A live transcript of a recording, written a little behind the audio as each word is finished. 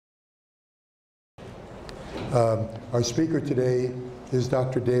Our speaker today is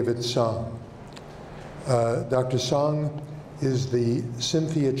Dr. David Song. Dr. Song is the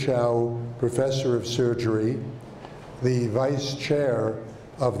Cynthia Chow Professor of Surgery, the Vice Chair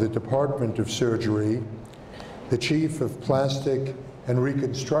of the Department of Surgery, the Chief of Plastic and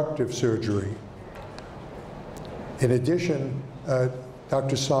Reconstructive Surgery. In addition,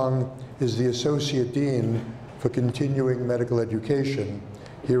 Dr. Song is the Associate Dean for Continuing Medical Education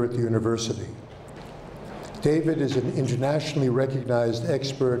here at the university. David is an internationally recognized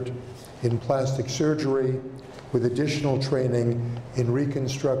expert in plastic surgery with additional training in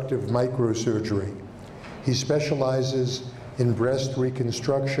reconstructive microsurgery. He specializes in breast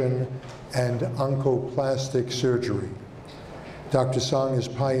reconstruction and oncoplastic surgery. Dr. Song has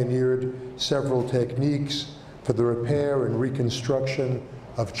pioneered several techniques for the repair and reconstruction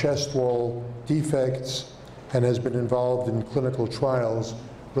of chest wall defects and has been involved in clinical trials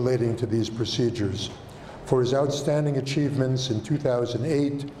relating to these procedures. For his outstanding achievements in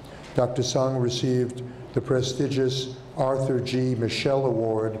 2008, Dr. Song received the prestigious Arthur G. Michel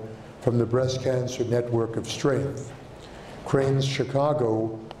Award from the Breast Cancer Network of Strength. Cranes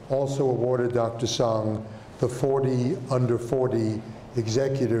Chicago also awarded Dr. Song the 40 Under 40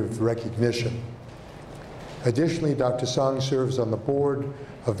 Executive Recognition. Additionally, Dr. Song serves on the board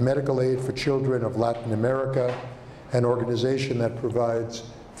of Medical Aid for Children of Latin America, an organization that provides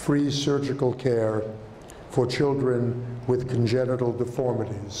free surgical care for children with congenital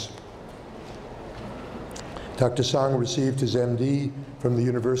deformities. Dr. Song received his MD from the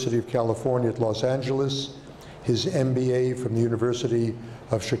University of California at Los Angeles, his MBA from the University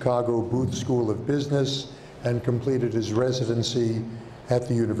of Chicago Booth School of Business, and completed his residency at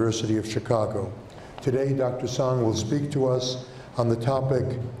the University of Chicago. Today, Dr. Song will speak to us on the topic,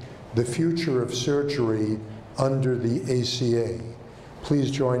 the future of surgery under the ACA.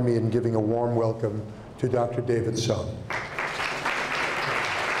 Please join me in giving a warm welcome to Dr. David Song.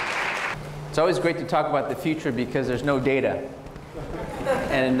 It's always great to talk about the future because there's no data.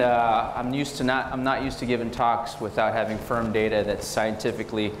 And I'm not used to giving talks without having firm data that's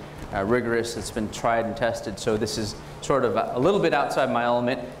scientifically rigorous, that's been tried and tested. So this is sort of a little bit outside my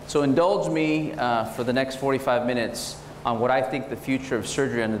element. So indulge me for the next 45 minutes on what I think the future of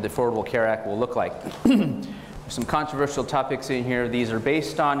surgery under the Affordable Care Act will look like. There's some controversial topics in here. These are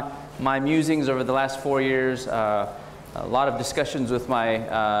based on my musings over the last 4 years. A lot of discussions with my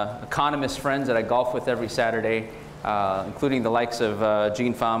economist friends that I golf with every Saturday, including the likes of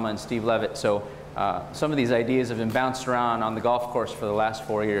Gene Fama and Steve Levitt. So some of these ideas have been bounced around on the golf course for the last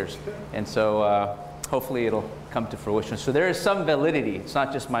 4 years. And so hopefully it'll come to fruition. So there is some validity. It's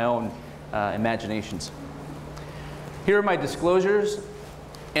not just my own imaginations. Here are my disclosures.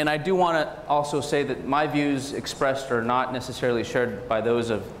 And I do want to also say that my views expressed are not necessarily shared by those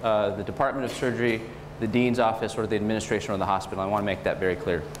of the Department of Surgery, the Dean's office, or the administration or the hospital. I want to make that very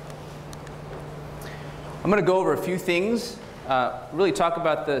clear. I'm going to go over a few things, really talk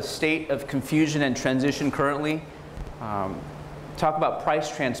about the state of confusion and transition currently, talk about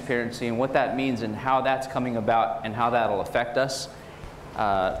price transparency and what that means and how that's coming about and how that'll affect us,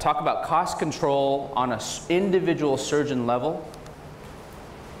 talk about cost control on an individual surgeon level,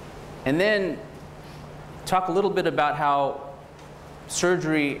 and then talk a little bit about how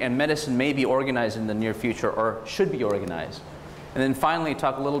surgery and medicine may be organized in the near future or should be organized. And then finally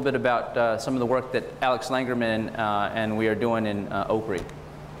talk a little bit about some of the work that Alex Langerman and we are doing in Oakridge.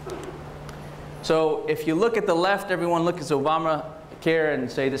 So if you look at the left, everyone look at Obamacare and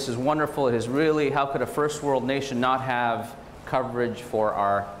say this is wonderful. It is really, how could a first world nation not have coverage for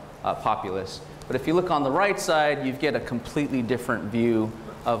our populace? But if you look on the right side, you get a completely different view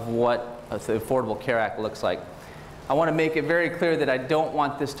of what the Affordable Care Act looks like. I want to make it very clear that I don't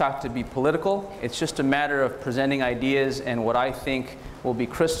want this talk to be political. It's just a matter of presenting ideas and what I think will be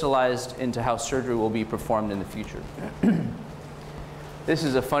crystallized into how surgery will be performed in the future. This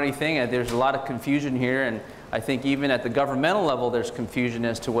is a funny thing. There's a lot of confusion here, and I think even at the governmental level there's confusion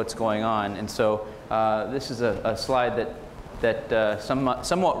as to what's going on. And so this is a slide that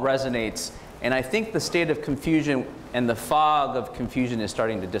somewhat resonates. And I think the state of confusion and the fog of confusion is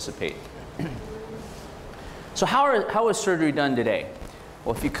starting to dissipate. So how is surgery done today?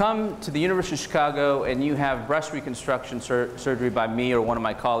 Well, if you come to the University of Chicago and you have breast reconstruction surgery by me or one of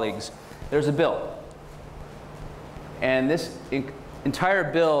my colleagues, there's a bill. And this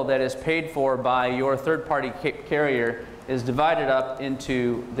entire bill that is paid for by your third-party carrier is divided up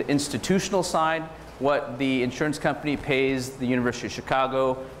into the institutional side, what the insurance company pays the University of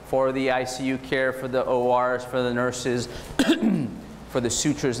Chicago for the ICU care, for the ORs, for the nurses, for the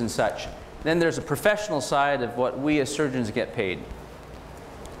sutures and such. Then there's a professional side of what we as surgeons get paid.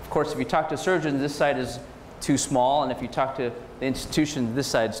 Of course, if you talk to surgeons, this side is too small, and if you talk to the institutions, this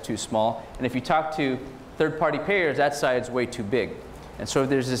side's too small, and if you talk to third-party payers, that side's way too big. And so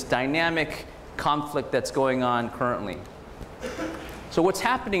there's this dynamic conflict that's going on currently. So what's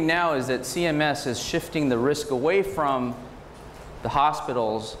happening now is that CMS is shifting the risk away from the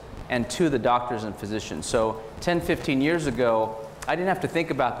hospitals and to the doctors and physicians. So 10, 15 years ago, I didn't have to think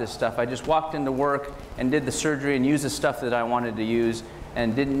about this stuff. I just walked into work and did the surgery and used the stuff that I wanted to use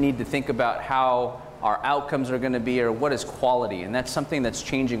and didn't need to think about how our outcomes are going to be or what is quality. And that's something that's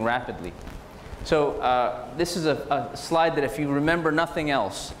changing rapidly. So this is a slide that if you remember nothing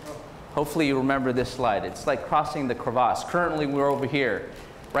else, hopefully you remember this slide. It's like crossing the crevasse. Currently we're over here.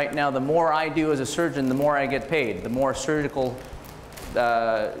 Right now, the more I do as a surgeon, the more I get paid. The more surgical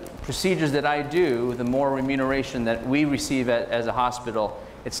procedures that I do, the more remuneration that we receive as a hospital.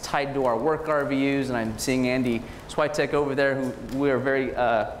 It's tied to our work RVUs, and I'm seeing Andy Switek over there, who we are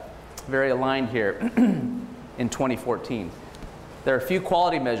very aligned here in 2014. There are a few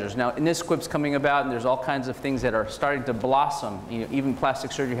quality measures. Now, NSQIP's coming about, and there's all kinds of things that are starting to blossom. You know, even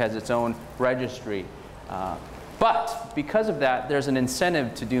plastic surgery has its own registry. But because of that, there's an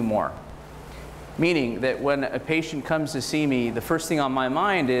incentive to do more. Meaning that when a patient comes to see me, the first thing on my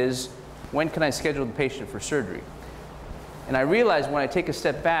mind is, when can I schedule the patient for surgery? And I realize when I take a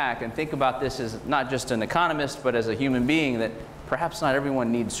step back and think about this as not just an economist, but as a human being, that perhaps not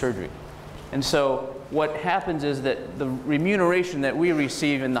everyone needs surgery. And so what happens is that the remuneration that we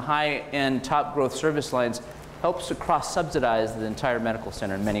receive in the high-end, top-growth service lines helps to cross-subsidize the entire medical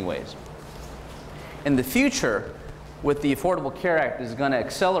center in many ways. In the future, with the Affordable Care Act, is going to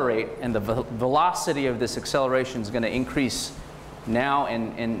accelerate, and the velocity of this acceleration is going to increase now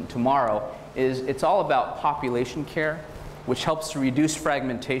and tomorrow, it's all about population care, which helps to reduce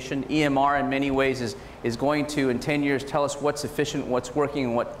fragmentation. EMR in many ways is going to, in 10 years, tell us what's efficient, what's working,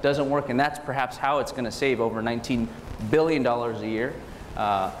 and what doesn't work, and that's perhaps how it's going to save over $19 billion a year.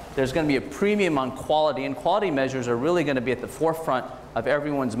 There's going to be a premium on quality, and quality measures are really going to be at the forefront of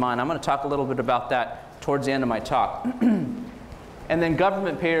everyone's mind. I'm going to talk a little bit about that towards the end of my talk. And then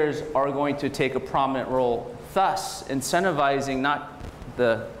government payers are going to take a prominent role, thus incentivizing not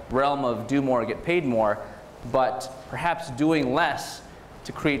the realm of do more, get paid more, but perhaps doing less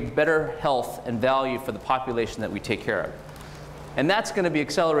to create better health and value for the population that we take care of. And that's going to be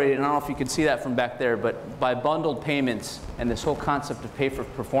accelerated, and I don't know if you can see that from back there, but by bundled payments, and this whole concept of pay for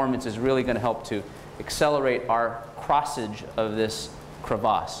performance is really going to help to accelerate our crossage of this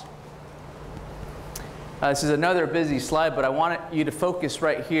crevasse. This is another busy slide, but I want you to focus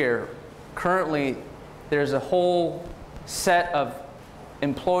right here. Currently, there's a whole set of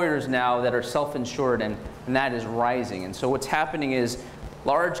employers now that are self-insured, and that is rising. And so what's happening is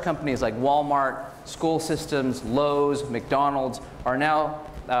large companies like Walmart, school systems, Lowe's, McDonald's are now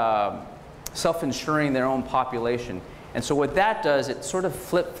self-insuring their own population. And so what that does, it sort of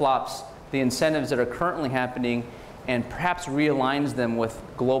flip-flops the incentives that are currently happening and perhaps realigns them with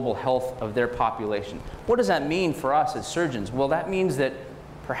global health of their population. What does that mean for us as surgeons? Well, that means that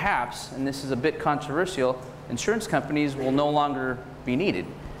perhaps, and this is a bit controversial, insurance companies will no longer be needed.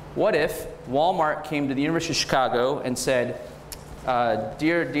 What if Walmart came to the University of Chicago and said,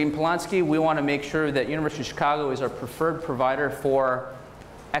 Dear Dean Polanski, we want to make sure that University of Chicago is our preferred provider for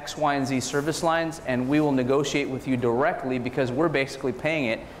X, Y, and Z service lines, and we will negotiate with you directly because we're basically paying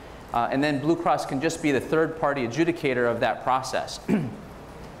it. And then Blue Cross can just be the third-party adjudicator of that process.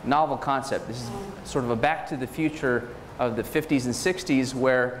 Novel concept. This is sort of a back to the future of the 50s and 60s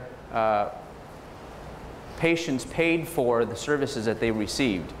where patients paid for the services that they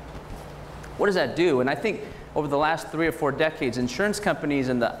received. What does that do? And I think over the last 3 or 4 decades, insurance companies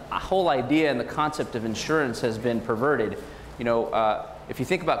and the whole idea and the concept of insurance has been perverted. You know, if you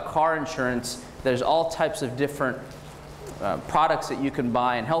think about car insurance, there's all types of different products that you can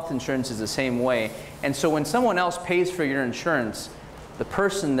buy, and health insurance is the same way. And so when someone else pays for your insurance, the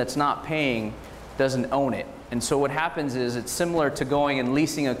person that's not paying doesn't own it. And so what happens is it's similar to going and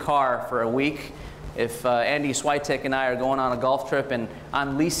leasing a car for a week. If Andy Switek and I are going on a golf trip and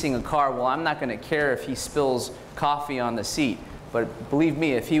I'm leasing a car, well, I'm not going to care if he spills coffee on the seat. But believe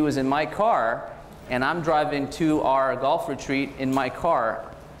me, if he was in my car and I'm driving to our golf retreat in my car,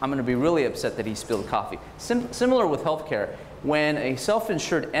 I'm going to be really upset that he spilled coffee. Similar with healthcare. When a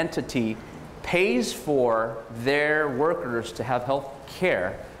self-insured entity pays for their workers to have health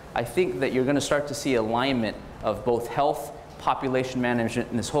care, I think that you're going to start to see alignment of both health, population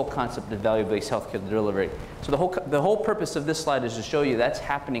management, and this whole concept of value-based healthcare delivery. So the whole purpose of this slide is to show you that's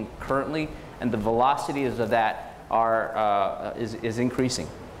happening currently, and the velocities of that is increasing.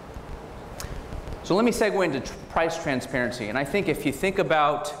 So let me segue into price transparency. And I think if you think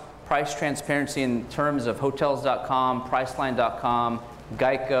about price transparency in terms of Hotels.com, Priceline.com,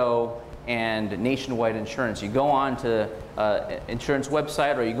 Geico, and Nationwide Insurance. You go on to insurance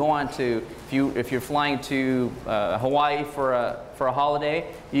website, or you go on to, if you're flying to Hawaii for a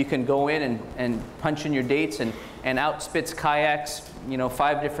holiday, you can go in and punch in your dates, and out spits kayaks,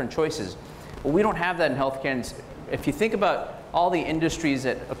 5 different choices. Well, we don't have that in healthcare. And if you think about all the industries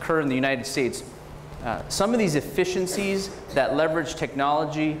that occur in the United States, some of these efficiencies that leverage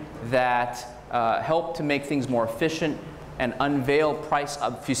technology, that help to make things more efficient and unveil price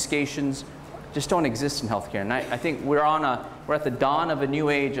obfuscations, just don't exist in healthcare. And I think we're at the dawn of a new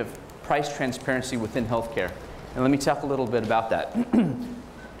age of price transparency within healthcare. And let me talk a little bit about that.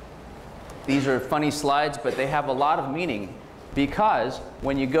 These are funny slides, but they have a lot of meaning, because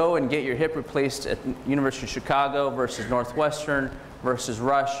when you go and get your hip replaced at University of Chicago versus Northwestern versus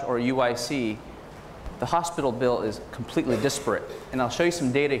Rush or UIC, the hospital bill is completely disparate. And I'll show you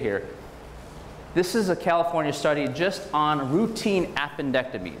some data here. This is a California study just on routine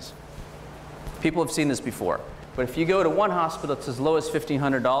appendectomies. People have seen this before. But if you go to one hospital, it's as low as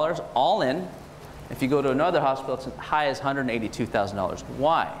 $1,500 all in. If you go to another hospital, it's as high as $182,000.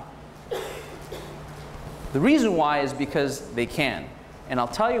 Why? The reason why is because they can. And I'll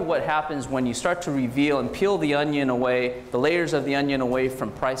tell you what happens when you start to reveal and peel the onion away, the layers of the onion away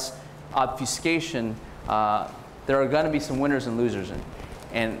from price obfuscation. There are going to be some winners and losers,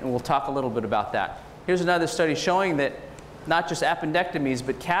 and we'll talk a little bit about that. Here's another study showing that not just appendectomies,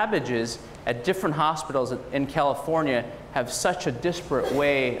 but cabbages at different hospitals in California have such a disparate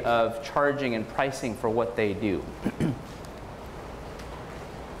way of charging and pricing for what they do.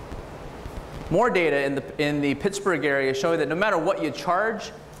 More data in the Pittsburgh area showing that no matter what you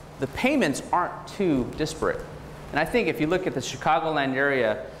charge, the payments aren't too disparate. And I think if you look at the Chicagoland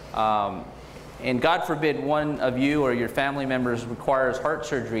area, and God forbid one of you or your family members requires heart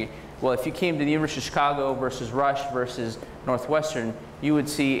surgery, well, if you came to the University of Chicago versus Rush versus Northwestern, you would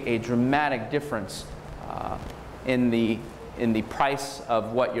see a dramatic difference in the price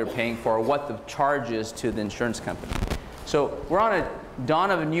of what you're paying for, or what the charge is to the insurance company. So we're on a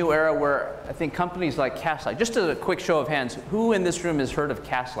dawn of a new era where I think companies like Castlight, just as a quick show of hands, who in this room has heard of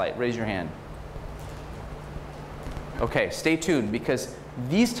Castlight? Raise your hand. Okay, stay tuned, because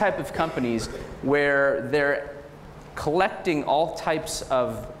these type of companies where they're collecting all types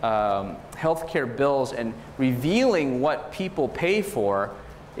of healthcare bills and revealing what people pay for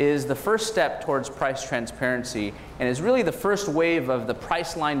is the first step towards price transparency, and is really the first wave of the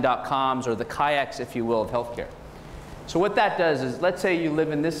Priceline.coms, or the kayaks, if you will, of healthcare. So what that does is, let's say you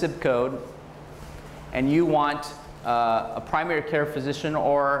live in this zip code and you want a primary care physician,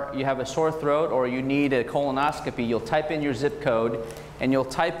 or you have a sore throat, or you need a colonoscopy. You'll type in your zip code, and you'll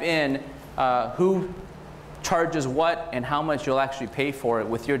type in who charges what and how much you'll actually pay for it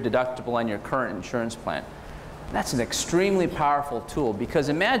with your deductible and your current insurance plan. That's an extremely powerful tool, because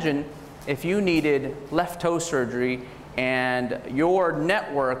imagine if you needed left toe surgery and your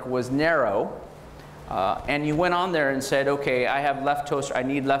network was narrow, and you went on there and said, okay, I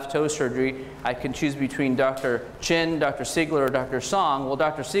need left toe surgery. I can choose between Dr. Chin, Dr. Siegler, or Dr. Song. Well,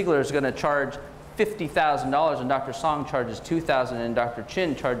 Dr. Siegler is going to charge $50,000, and Dr. Song charges $2,000, and Dr.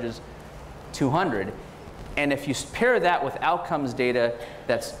 Chin charges $200. And if you pair that with outcomes data,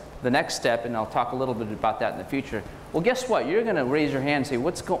 that's the next step, and I'll talk a little bit about that in the future. Well, guess what? You're going to raise your hand and say,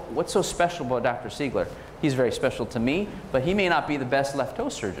 what's so special about Dr. Siegler? He's very special to me, but he may not be the best left toe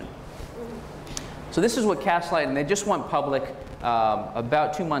surgeon. So this is what Castlight, and they just went public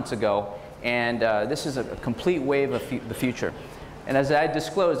about 2 months ago, and this is a complete wave of the future. And as I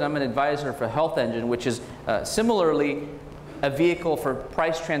disclosed, I'm an advisor for Health Engine, which is similarly a vehicle for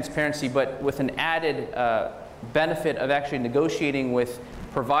price transparency, but with an added benefit of actually negotiating with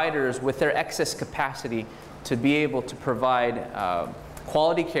providers with their excess capacity to be able to provide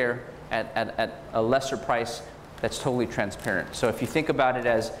quality care at a lesser price that's totally transparent. So if you think about it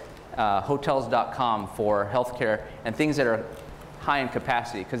as Hotels.com for healthcare and things that are high in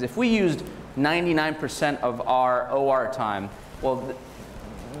capacity, because if we used 99% of our OR time, well,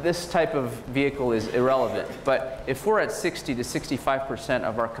 this type of vehicle is irrelevant. But if we're at 60 to 65%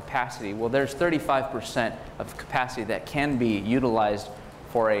 of our capacity, well, there's 35% of capacity that can be utilized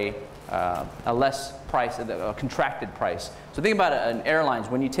for a less price, a contracted price. So think about an airlines.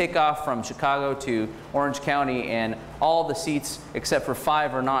 When you take off from Chicago to Orange County and all the seats except for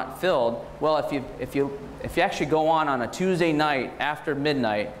 5 are not filled, well, if you actually go on a Tuesday night after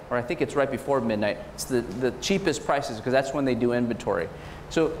midnight, or I think it's right before midnight, it's the cheapest prices, because that's when they do inventory.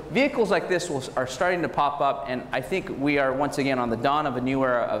 So vehicles like this are starting to pop up, and I think we are once again on the dawn of a new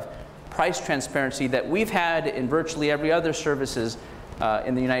era of price transparency that we've had in virtually every other services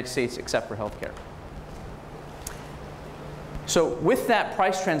in the United States except for healthcare. So with that,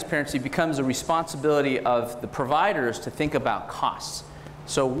 price transparency becomes a responsibility of the providers to think about costs.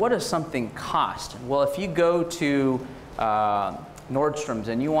 So what does something cost? Well, if you go to Nordstrom's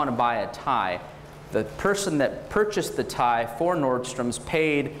and you want to buy a tie, the person that purchased the tie for Nordstrom's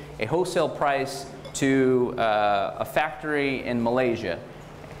paid a wholesale price to a factory in Malaysia.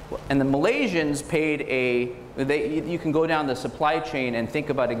 And the Malaysians paid you can go down the supply chain and think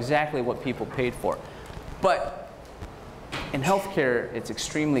about exactly what people paid for. But in healthcare, it's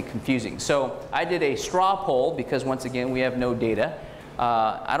extremely confusing. So I did a straw poll because, once again, we have no data.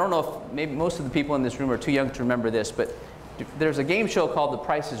 I don't know if maybe most of the people in this room are too young to remember this, but there's a game show called The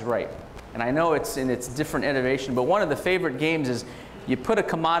Price is Right. And I know it's in its different iteration, but one of the favorite games is you put a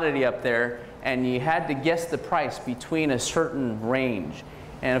commodity up there and you had to guess the price between a certain range.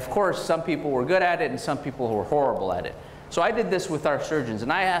 And of course, some people were good at it and some people were horrible at it. So I did this with our surgeons,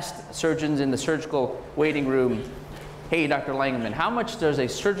 and I asked surgeons in the surgical waiting room, hey, Dr. Langeman, how much does a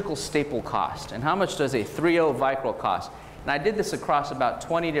surgical staple cost? And how much does a 3.0 Vicryl cost? And I did this across about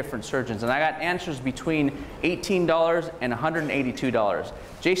 20 different surgeons, and I got answers between $18 and $182.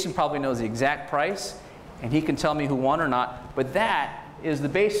 Jason probably knows the exact price, and he can tell me who won or not, but that is the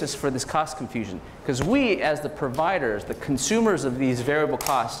basis for this cost confusion. Because we, as the providers, the consumers of these variable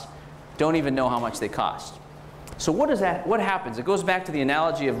costs, don't even know how much they cost. So what happens? It goes back to the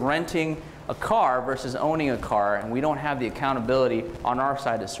analogy of renting a car versus owning a car, and we don't have the accountability on our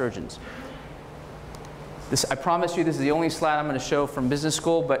side as surgeons. I promise you this is the only slide I'm going to show from business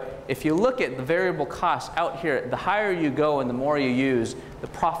school, but if you look at the variable costs out here, the higher you go and the more you use, the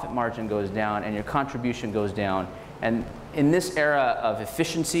profit margin goes down and your contribution goes down. And in this era of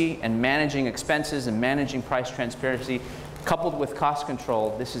efficiency and managing expenses and managing price transparency, coupled with cost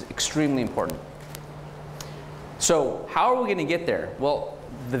control, this is extremely important. So how are we going to get there? Well,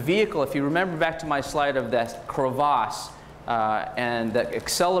 the vehicle, if you remember back to my slide of that crevasse and the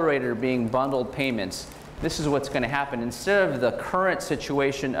accelerator being bundled payments, this is what's going to happen. Instead of the current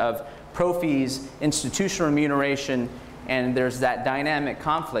situation of pro fees, institutional remuneration, and there's that dynamic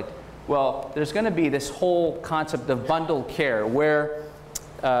conflict, well, there's going to be this whole concept of bundled care where,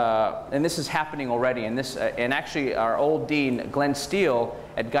 and this is happening already, and actually our old dean, Glenn Steele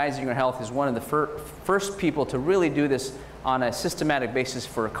at Geisinger Health, is one of the first people to really do this on a systematic basis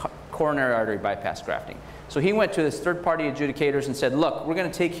for coronary artery bypass grafting. So he went to his third-party adjudicators and said, look, we're going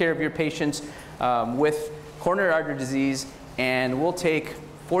to take care of your patients with coronary artery disease, and we'll take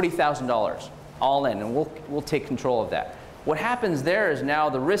 $40,000 all in, and we'll take control of that. What happens there is now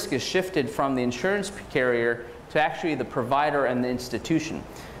the risk is shifted from the insurance carrier to actually the provider and the institution.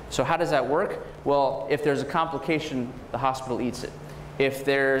 So how does that work? Well, if there's a complication, the hospital eats it. If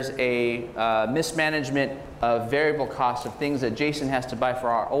there's a mismanagement of variable costs of things that Jason has to buy for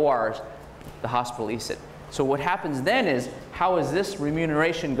our ORs, the hospital eats it. So what happens then is, how is this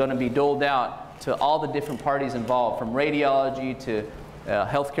remuneration going to be doled out to all the different parties involved, from radiology to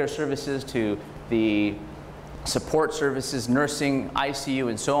healthcare services to the support services, nursing, ICU,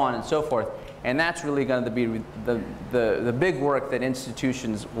 and so on and so forth. And that's really going to be the big work that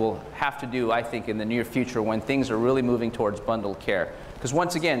institutions will have to do, I think, in the near future when things are really moving towards bundled care. Because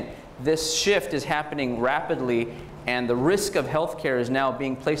once again, this shift is happening rapidly, and the risk of healthcare is now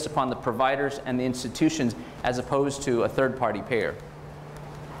being placed upon the providers and the institutions as opposed to a third-party payer.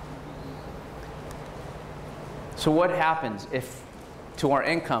 So what happens to our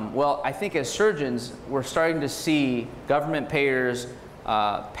income? Well, I think as surgeons, we're starting to see government payers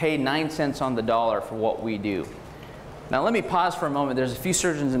pay 9 cents on the dollar for what we do. Now let me pause for a moment. There's a few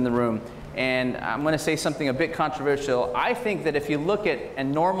surgeons in the room, and I'm going to say something a bit controversial. I think that if you look at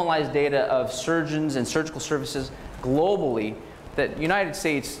and normalize data of surgeons and surgical services globally, that United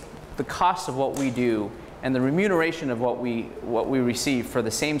States, the cost of what we do and the remuneration of what we receive for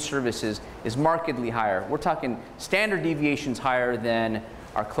the same services is markedly higher. We're talking standard deviations higher than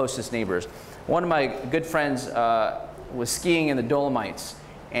our closest neighbors. One of my good friends was skiing in the Dolomites,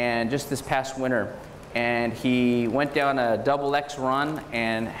 and just this past winter, and he went down a double X run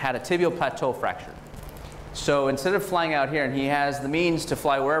and had a tibial plateau fracture. So instead of flying out here, and he has the means to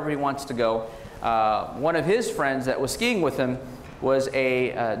fly wherever he wants to go, one of his friends that was skiing with him was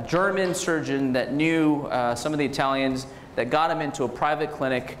a German surgeon that knew some of the Italians, that got him into a private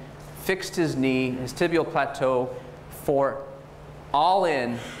clinic, fixed his knee, his tibial plateau, for all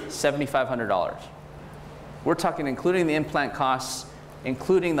in $7,500. We're talking including the implant costs,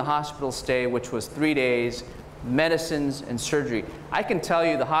 including the hospital stay, which was 3 days, medicines, and surgery. I can tell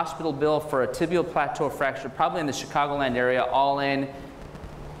you the hospital bill for a tibial plateau fracture, probably in the Chicagoland area, all in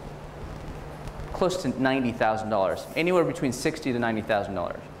close to $90,000, anywhere between $60,000 to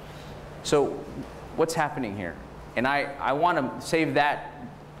 $90,000. So what's happening here? And I want to save that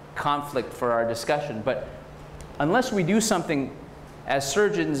conflict for our discussion, but unless we do something as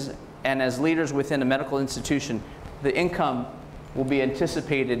surgeons and as leaders within a medical institution, the income will be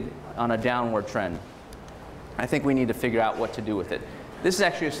anticipated on a downward trend. I think we need to figure out what to do with it. This is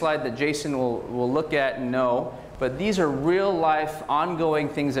actually a slide that Jason will look at and know, but these are real life, ongoing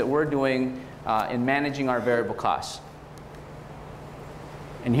things that we're doing in managing our variable costs.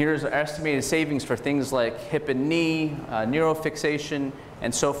 And here's our estimated savings for things like hip and knee, neurofixation,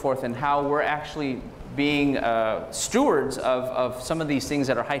 and so forth, and how we're actually being stewards of some of these things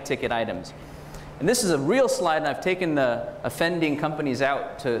that are high-ticket items. And this is a real slide, and I've taken the offending companies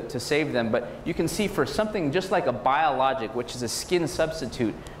out to save them, but you can see for something just like a biologic, which is a skin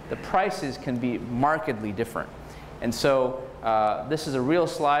substitute, the prices can be markedly different. And so this is a real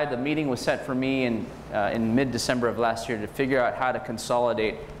slide. The meeting was set for me in mid-December of last year to figure out how to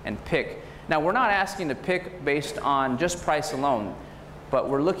consolidate and pick. Now, we're not asking to pick based on just price alone, but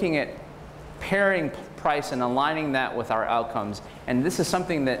we're looking at pairing price and aligning that with our outcomes. And this is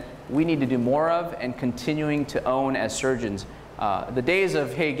something that we need to do more of and continuing to own as surgeons. The days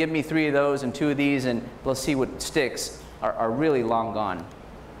of, hey, give me 3 of those and 2 of these and let's see what sticks are really long gone.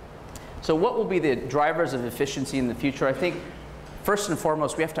 So what will be the drivers of efficiency in the future? I think first and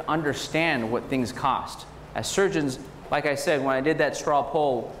foremost, we have to understand what things cost. As surgeons, like I said, when I did that straw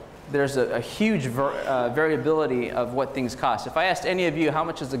poll, there's a huge variability of what things cost. If I asked any of you how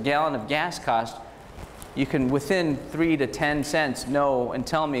much does a gallon of gas cost, you can within 3 to 10 cents know and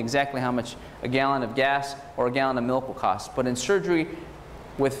tell me exactly how much a gallon of gas or a gallon of milk will cost. But in surgery,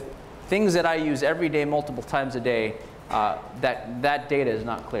 with things that I use every day, multiple times a day, that data is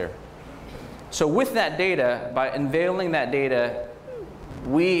not clear. So with that data, by unveiling that data,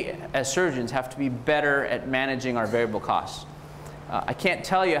 we as surgeons have to be better at managing our variable costs. I can't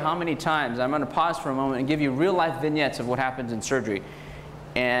tell you how many times, I'm going to pause for a moment and give you real life vignettes of what happens in surgery.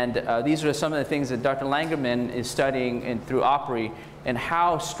 And these are some of the things that Dr. Langerman is studying through Opry, and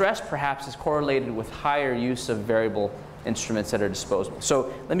how stress perhaps is correlated with higher use of variable instruments that are disposable.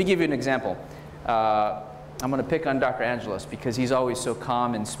 So let me give you an example. I'm going to pick on Dr. Angelos because he's always so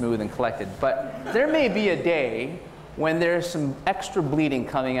calm and smooth and collected. But there may be a day when there's some extra bleeding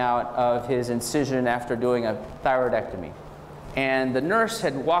coming out of his incision after doing a thyroidectomy. And the nurse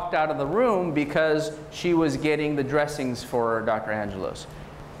had walked out of the room because she was getting the dressings for Dr. Angelos.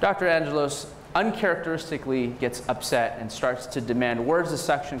 Dr. Angelos uncharacteristically gets upset and starts to demand, where's the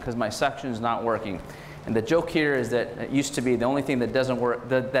suction, because my suction is not working. And the joke here is that it used to be the only thing that doesn't work,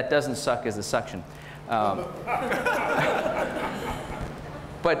 that doesn't suck is the suction.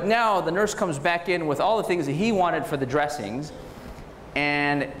 But now the nurse comes back in with all the things that he wanted for the dressings,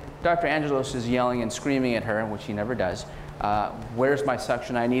 and Dr. Angelos is yelling and screaming at her, which he never does. Where's my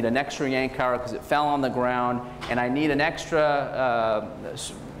suction? I need an extra yank hour because it fell on the ground, and I need an extra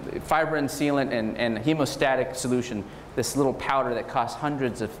fibrin sealant and hemostatic solution, this little powder that costs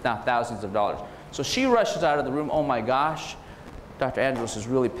hundreds if not thousands of dollars. So she rushes out of the room. Oh my gosh, Dr. Angelos is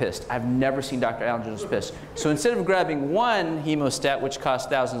really pissed. I've never seen Dr. Angelos pissed. So instead of grabbing 1 hemostat, which costs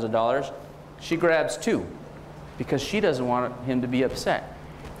thousands of dollars, she grabs 2 because she doesn't want him to be upset.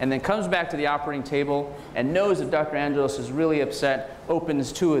 And then comes back to the operating table and knows that Dr. Angelos is really upset,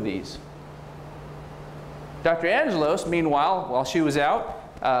 opens 2 of these. Dr. Angelos, meanwhile, while she was out,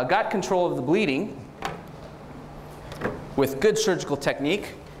 got control of the bleeding with good surgical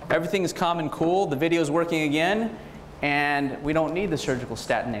technique. Everything is calm and cool. The video is working again, and we don't need the surgical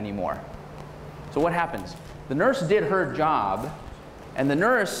statin anymore. So what happens? The nurse did her job, and the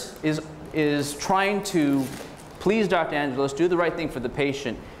nurse is trying to please Dr. Angelos, do the right thing for the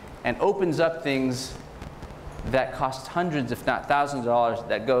patient, and opens up things that cost hundreds, if not thousands of dollars,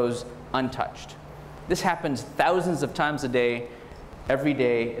 that goes untouched. This happens thousands of times a day, every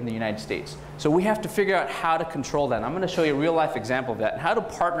day in the United States. So we have to figure out how to control that. And I'm going to show you a real life example of that, and how to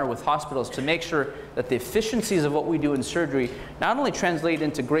partner with hospitals to make sure that the efficiencies of what we do in surgery not only translate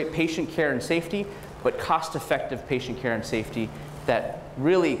into great patient care and safety, but cost-effective patient care and safety that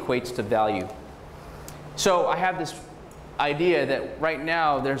really equates to value. So I have this idea that right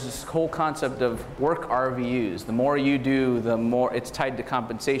now there's this whole concept of work RVUs. The more you do, the more it's tied to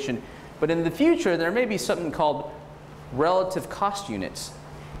compensation. But in the future, there may be something called relative cost units.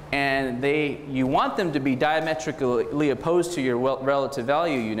 And you want them to be diametrically opposed to your relative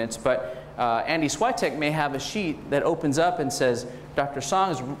value units, but Andy Switek may have a sheet that opens up and says, Dr.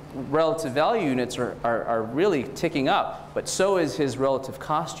 Song's relative value units are really ticking up, but so is his relative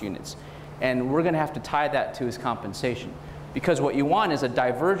cost units. And we're going to have to tie that to his compensation. Because what you want is a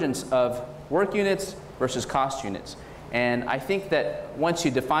divergence of work units versus cost units. And I think that once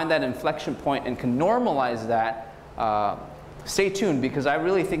you define that inflection point and can normalize that, stay tuned, because I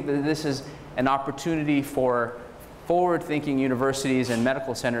really think that this is an opportunity for forward-thinking universities and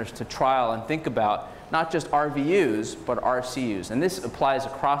medical centers to trial and think about not just RVUs, but RCUs. And this applies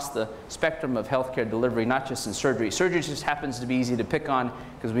across the spectrum of healthcare delivery, not just in surgery. Surgery just happens to be easy to pick on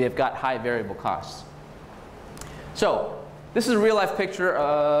because we have got high variable costs. So this is a real-life picture,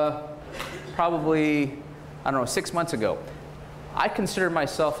 probably, I don't know, 6 months ago. I consider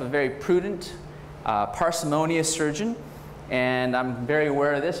myself a very prudent, parsimonious surgeon, and I'm very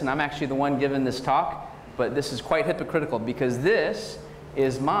aware of this, and I'm actually the one giving this talk, but this is quite hypocritical because this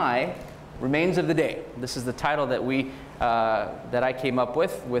is my Remains of the Day. This is the title that that I came up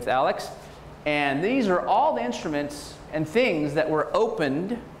with Alex, and these are all the instruments and things that were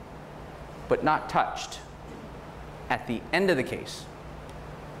opened but not touched at the end of the case.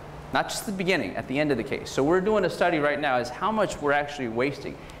 Not just the beginning, at the end of the case. So we're doing a study right now is how much we're actually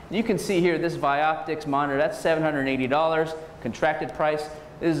wasting. You can see here this Vioptics monitor, that's $780, contracted price.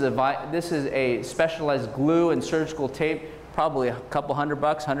 This is a specialized glue and surgical tape, probably a couple $100,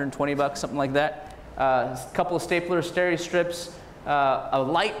 $120, something like that. A couple of staplers, stereo strips, a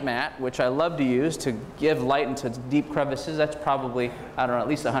light mat, which I love to use to give light into deep crevices. That's probably, I don't know, at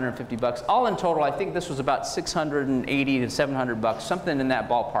least $150. All in total, I think this was about $680 to $700, something in that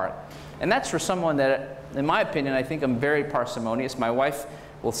ballpark. And that's for someone that, in my opinion, I think I'm very parsimonious. My wife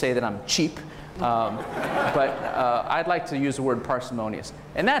will say that I'm cheap, but I'd like to use the word parsimonious.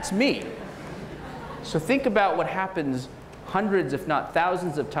 And that's me. So think about what happens hundreds, if not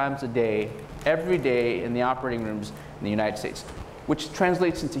thousands of times a day, every day in the operating rooms in the United States, which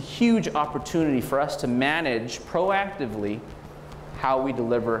translates into huge opportunity for us to manage proactively how we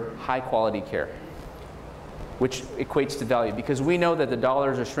deliver high quality care, which equates to value, because we know that the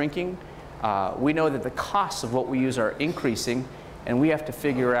dollars are shrinking, we know that the costs of what we use are increasing, and we have to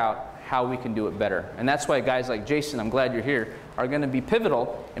figure out how we can do it better. And that's why guys like Jason, I'm glad you're here, are going to be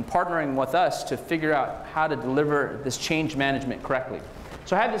pivotal in partnering with us to figure out how to deliver this change management correctly.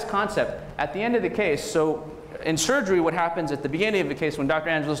 So I have this concept at the end of the case. So in surgery, what happens at the beginning of the case when Dr.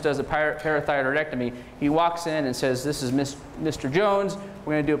 Angelos does a parathyroidectomy, he walks in and says, this is Mr. Jones,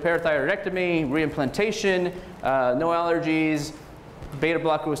 we're going to do a parathyroidectomy, reimplantation, no allergies, beta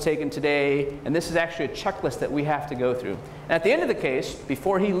blocker was taken today, and this is actually a checklist that we have to go through. And at the end of the case,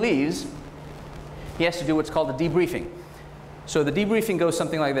 before he leaves, he has to do what's called a debriefing. So the debriefing goes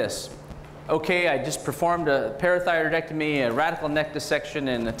something like this. Okay, I just performed a parathyroidectomy, a radical neck dissection,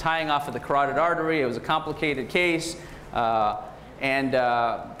 and a tying off of the carotid artery. It was a complicated case, and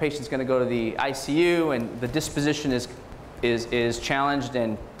patient's going to go to the ICU, and the disposition is challenged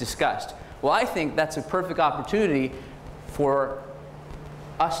and discussed. Well, I think that's a perfect opportunity for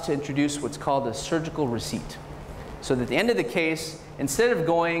us to introduce what's called a surgical receipt. So that at the end of the case, instead of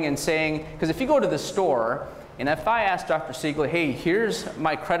going and saying, because if you go to the store, and if I ask Dr. Siegel, hey, here's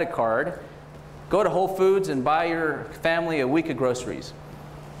my credit card, go to Whole Foods and buy your family a week of groceries.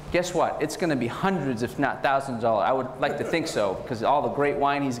 Guess what? It's going to be hundreds, if not thousands of dollars. I would like to think so, because all the great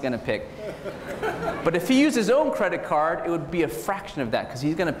wine he's going to pick. But if he used his own credit card, it would be a fraction of that, because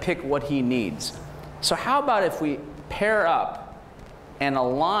he's going to pick what he needs. So how about if we pair up and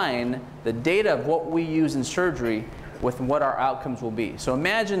align the data of what we use in surgery with what our outcomes will be. So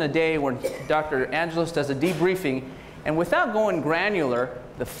imagine a day when Dr. Angelos does a debriefing, and without going granular,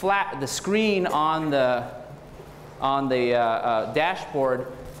 the screen on the dashboard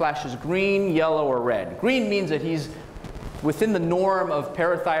flashes green, yellow, or red. Green means that he's within the norm of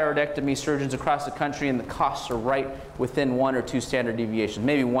parathyroidectomy surgeons across the country, and the costs are right within 1 or 2 standard deviations,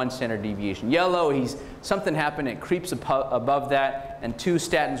 maybe 1 standard deviation. Yellow, something happened, it creeps above that, and 2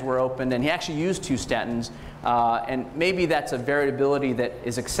 statins were opened, and he actually used 2 statins, and maybe that's a variability that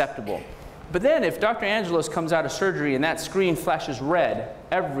is acceptable. But then if Dr. Angelos comes out of surgery and that screen flashes red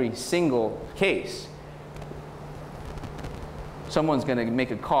every single case, someone's going to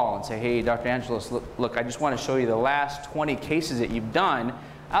make a call and say, hey, Dr. Angelos, look, I just want to show you the last 20 cases that you've done.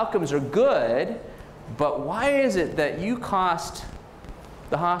 Outcomes are good, but why is it that you cost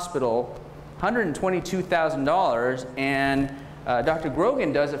the hospital $122,000 and Dr.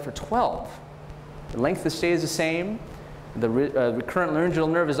 Grogan does it for $12,000? The length of stay is the same. The recurrent laryngeal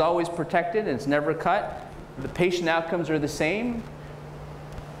nerve is always protected and it's never cut. The patient outcomes are the same.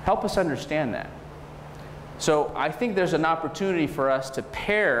 Help us understand that. So I think there's an opportunity for us to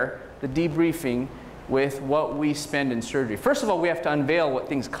pair the debriefing with what we spend in surgery. First of all, we have to unveil what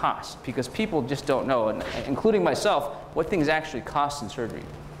things cost, because people just don't know, and including myself, what things actually cost in surgery.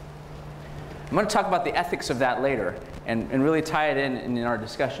 I'm going to talk about the ethics of that later and really tie it in our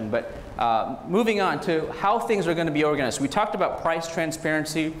discussion. But Moving on to how things are going to be organized. We talked about price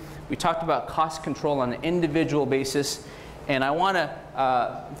transparency. We talked about cost control on an individual basis. And I want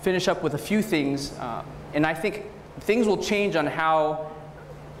to finish up with a few things. And I think things will change on how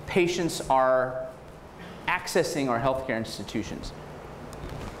patients are accessing our healthcare institutions.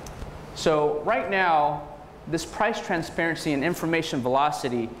 So right now, this price transparency and information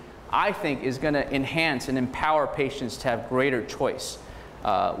velocity, I think, is going to enhance and empower patients to have greater choice.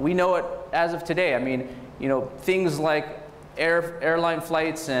 We know it as of today. I mean, you know, things like airline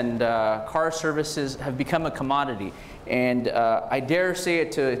flights and car services have become a commodity. And I dare say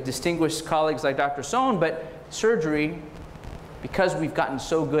it to distinguished colleagues like Dr. Sohn, but surgery, because we've gotten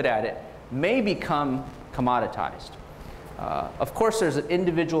so good at it, may become commoditized. Of course, there's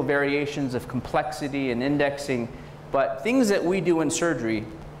individual variations of complexity and indexing, but things that we do in surgery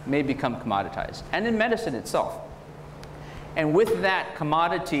may become commoditized, and in medicine itself. And with that,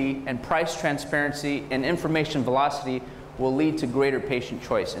 commodity and price transparency and information velocity will lead to greater patient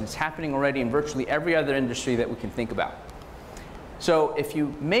choice. And it's happening already in virtually every other industry that we can think about. So if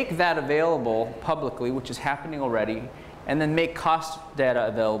you make that available publicly, which is happening already, and then make cost data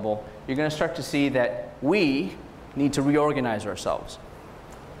available, you're going to start to see that we need to reorganize ourselves.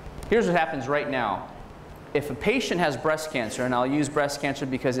 Here's what happens right now. If a patient has breast cancer, and I'll use breast cancer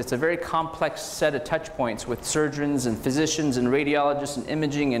because it's a very complex set of touch points with surgeons and physicians and radiologists and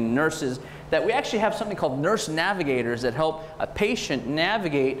imaging and nurses, that we actually have something called nurse navigators that help a patient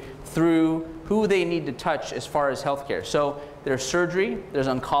navigate through who they need to touch as far as healthcare. So there's surgery, there's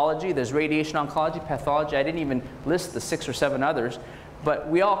oncology, there's radiation oncology, pathology. I didn't even list the 6 or 7 others, but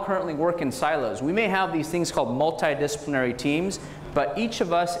we all currently work in silos. We may have these things called multidisciplinary teams, but each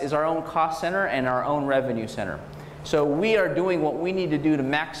of us is our own cost center and our own revenue center. So we are doing what we need to do to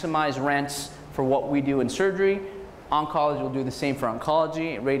maximize rents for what we do in surgery. Oncology will do the same for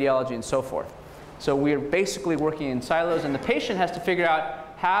oncology, radiology, and so forth. So we are basically working in silos, and the patient has to figure out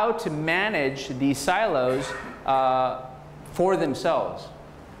how to manage these silos for themselves.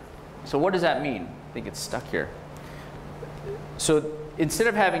 So what does that mean? I think it's stuck here. So instead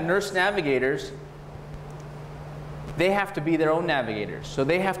of having nurse navigators, they have to be their own navigators. So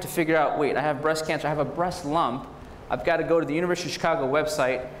they have to figure out, wait, I have breast cancer, I have a breast lump. I've got to go to the University of Chicago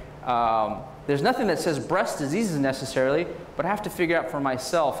website. There's nothing that says breast diseases necessarily, but I have to figure out for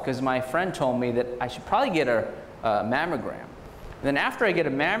myself because my friend told me that I should probably get a mammogram. Then after I get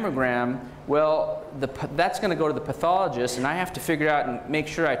a mammogram, well, that's going to go to the pathologist, and I have to figure out and make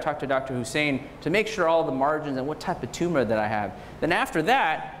sure I talk to Dr. Hussein to make sure all the margins and what type of tumor that I have. Then after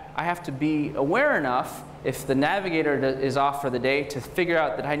that, I have to be aware enough, if the navigator is off for the day, to figure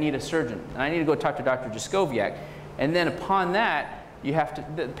out that I need a surgeon. And I need to go talk to Dr. Jaskowiak. And then upon that,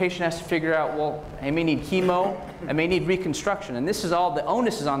 the patient has to figure out, well, I may need chemo, I may need reconstruction. And this is all, the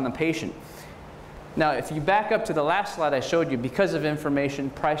onus is on the patient. Now, if you back up to the last slide I showed you, because of information,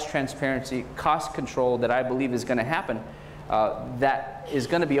 price transparency, cost control that I believe is going to happen, that is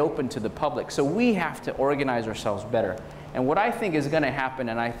going to be open to the public. So we have to organize ourselves better. And what I think is going to happen,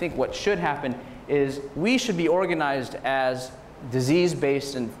 and I think what should happen, is we should be organized as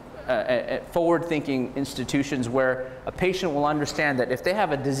disease-based and forward-thinking institutions where a patient will understand that if they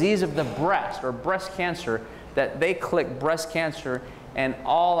have a disease of the breast or breast cancer, that they click breast cancer, and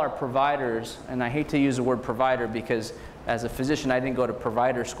all our providers, and I hate to use the word provider because as a physician I didn't go to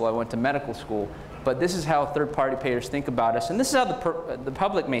provider school, I went to medical school, but this is how third-party payers think about us, and this is how the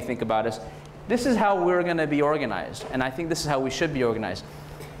public may think about us. This is how we're going to be organized, and I think this is how we should be organized.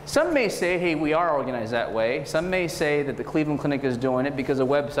 Some may say, hey, we are organized that way. Some may say that the Cleveland Clinic is doing it because a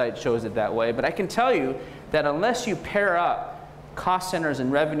website shows it that way. But I can tell you that unless you pair up cost centers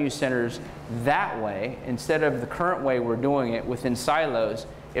and revenue centers that way, instead of the current way we're doing it within silos,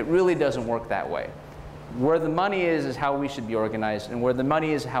 it really doesn't work that way. Where the money is how we should be organized, and where the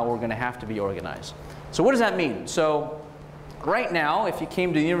money is how we're going to have to be organized. So what does that mean? So right now, if you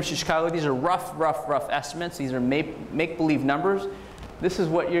came to the University of Chicago, these are rough estimates. These are make-believe numbers. This is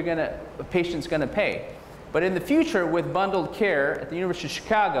what a patient's going to pay. But in the future, with bundled care at the University of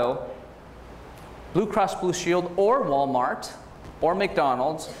Chicago, Blue Cross Blue Shield or Walmart or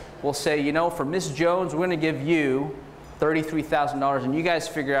McDonald's will say, you know, for Ms. Jones, we're going to give you $33,000, and you guys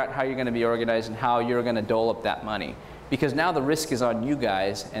figure out how you're going to be organized and how you're going to dole up that money. Because now the risk is on you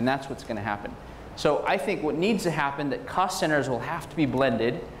guys, and that's what's going to happen. So I think what needs to happen, that cost centers will have to be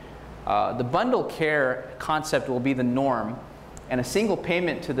blended. The bundled care concept will be the norm, and a single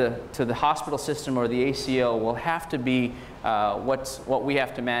payment to the hospital system or the ACO will have to be what we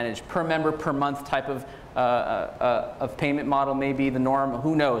have to manage. Per member, per month type of payment model may be the norm.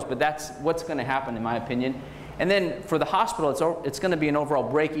 Who knows? But that's what's going to happen, in my opinion. And then for the hospital, it's going to be an overall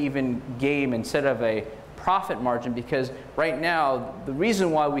break-even game instead of a profit margin, because right now, the reason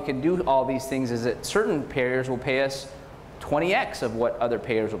why we can do all these things is that certain payers will pay us 20x of what other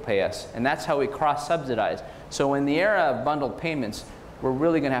payers will pay us. And that's how we cross-subsidize. So in the era of bundled payments, we're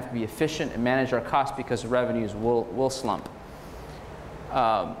really going to have to be efficient and manage our costs because the revenues will slump.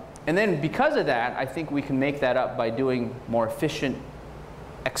 And then because of that, I think we can make that up by doing more efficient,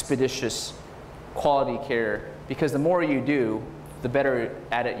 expeditious, quality care, because the more you do, the better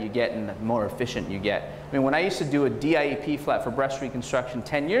at it you get and the more efficient you get. I mean, when I used to do a DIEP flat for breast reconstruction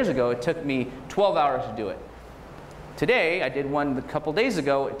 10 years ago, it took me 12 hours to do it. Today, I did one a couple days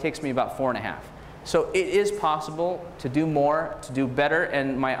ago, it takes me about 4.5. So it is possible to do more, to do better,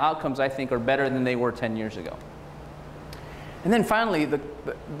 and my outcomes, I think, are better than they were 10 years ago. And then finally,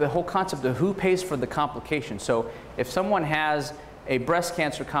 the whole concept of who pays for the complication. So if someone has a breast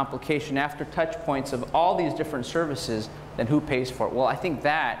cancer complication after touch points of all these different services, then who pays for it? Well, I think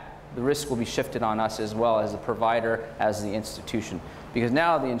that the risk will be shifted on us as well as the provider, as the institution. Because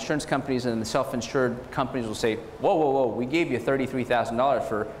now the insurance companies and the self-insured companies will say, whoa, whoa, whoa, we gave you $33,000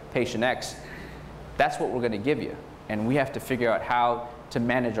 for patient X. That's what we're going to give you. And we have to figure out how to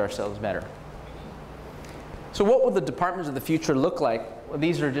manage ourselves better. So what will the departments of the future look like? Well,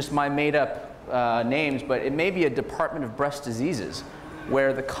 these are just my made-up names, but it may be a Department of Breast Diseases,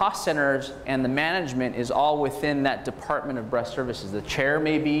 where the cost centers and the management is all within that Department of Breast Services. The chair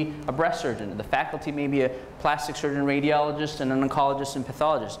may be a breast surgeon. The faculty may be a plastic surgeon, radiologist, and an oncologist and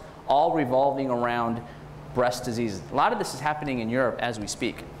pathologist, all revolving around breast diseases. A lot of this is happening in Europe as we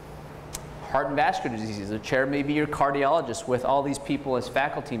speak. Heart and vascular diseases. The chair may be your cardiologist with all these people as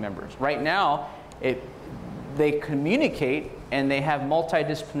faculty members. Right now, they communicate and they have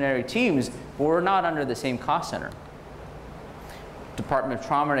multidisciplinary teams, but we're not under the same cost center. Department of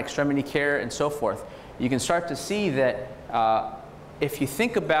Trauma and Extremity Care and so forth. You can start to see that if you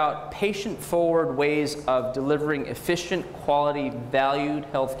think about patient-forward ways of delivering efficient, quality, valued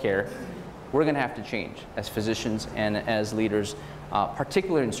healthcare, we're going to have to change as physicians and as leaders,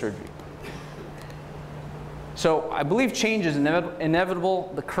 particularly in surgery. So I believe change is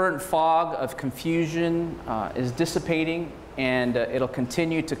inevitable. The current fog of confusion is dissipating, and it'll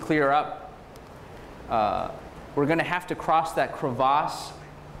continue to clear up. We're going to have to cross that crevasse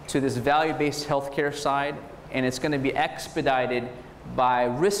to this value-based healthcare side, and it's going to be expedited by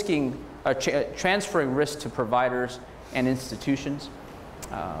transferring risk to providers and institutions.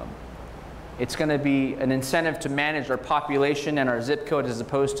 It's going to be an incentive to manage our population and our zip code as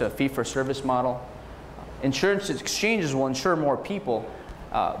opposed to a fee-for-service model. Insurance exchanges will insure more people,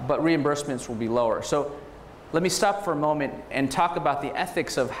 but reimbursements will be lower. So let me stop for a moment and talk about the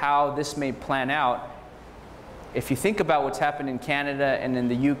ethics of how this may plan out. If you think about what's happened in Canada and in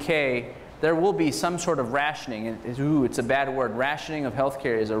the UK, there will be some sort of rationing. It's a bad word. Rationing of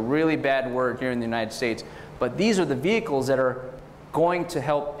healthcare is a really bad word here in the United States. But these are the vehicles that are going to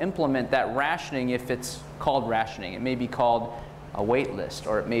help implement that rationing if it's called rationing. It may be called a wait list,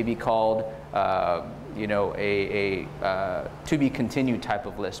 or it may be called you know, a to be continued type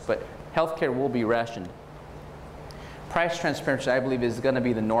of list, but healthcare will be rationed. Price transparency, I believe, is going to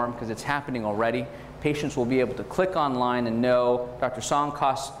be the norm because it's happening already. Patients will be able to click online and know Dr. Song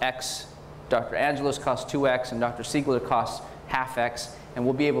costs X, Dr. Angelos costs 2X, and Dr. Siegler costs half X, and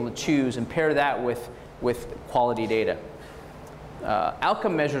we'll be able to choose and pair that with quality data.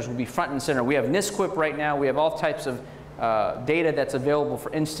 Outcome measures will be front and center. We have NISQIP right now. We have all types of data that's available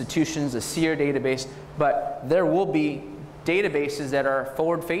for institutions, the SEER database, but there will be databases that are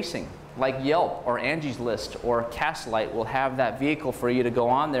forward-facing, like Yelp or Angie's List or Castlight will have that vehicle for you to go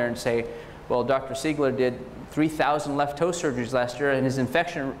on there and say, well, Dr. Siegler did 3,000 left toe surgeries last year and his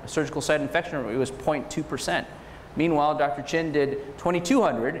surgical site infection rate was 0.2%. Meanwhile, Dr. Chin did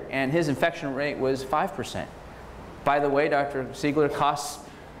 2,200 and his infection rate was 5%. By the way, Dr. Siegler costs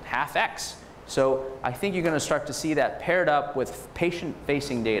half X. So I think you're going to start to see that paired up with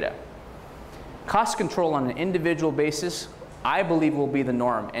patient-facing data. Cost control on an individual basis, I believe, will be the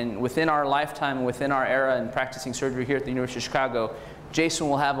norm. And within our lifetime, within our era in practicing surgery here at the University of Chicago, Jason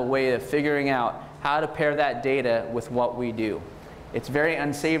will have a way of figuring out how to pair that data with what we do. It's very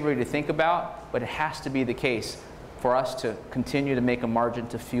unsavory to think about, but it has to be the case for us to continue to make a margin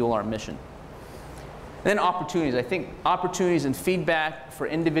to fuel our mission. Then opportunities. I think opportunities and feedback for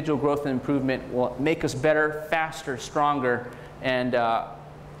individual growth and improvement will make us better, faster, stronger, and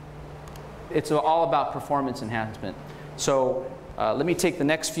it's all about performance enhancement. So let me take the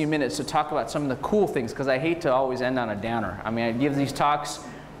next few minutes to talk about some of the cool things, because I hate to always end on a downer. I mean, I give these talks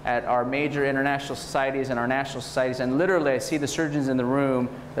at our major international societies and our national societies, and literally I see the surgeons in the room,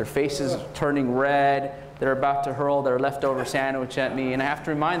 their faces turning red, they're about to hurl their leftover sandwich at me, and I have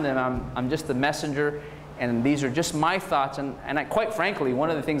to remind them I'm just the messenger, and these are just my thoughts. And quite frankly, one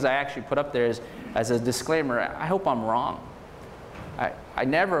of the things I actually put up there is, as a disclaimer, I hope I'm wrong. I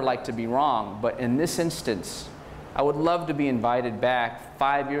never like to be wrong, but in this instance, I would love to be invited back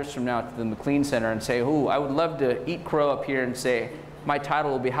 5 years from now to the MacLean Center and say, ooh, I would love to eat crow up here and say, my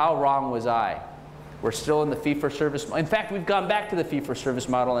title will be, How Wrong Was I? We're still in the fee-for-service. In fact, we've gone back to the fee-for-service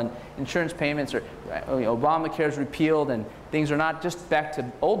model, and insurance payments are, Obamacare's repealed, and things are not just back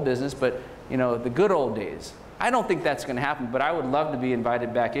to old business, but the good old days. I don't think that's going to happen, but I would love to be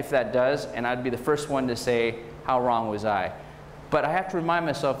invited back if that does, and I'd be the first one to say, how wrong was I? But I have to remind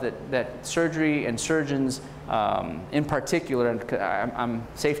myself that surgery and surgeons in particular, and I'm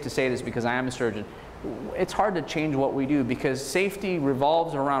safe to say this because I am a surgeon, it's hard to change what we do because safety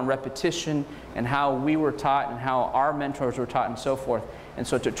revolves around repetition and how we were taught and how our mentors were taught and so forth. And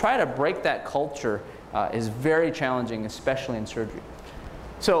so to try to break that culture is very challenging, especially in surgery.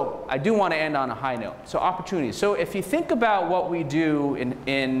 So I do want to end on a high note. So opportunities. So if you think about what we do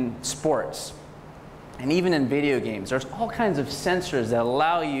in sports and even in video games, there's all kinds of sensors that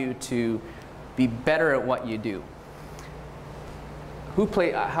allow you to be better at what you do.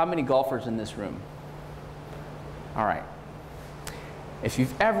 How many golfers in this room? All right. If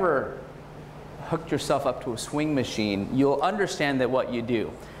you've ever hooked yourself up to a swing machine, you'll understand that what you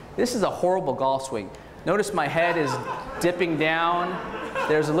do. This is a horrible golf swing. Notice my head is dipping down.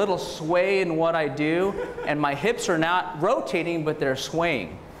 There's a little sway in what I do, and my hips are not rotating, but they're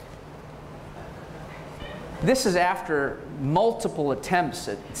swaying. This is after multiple attempts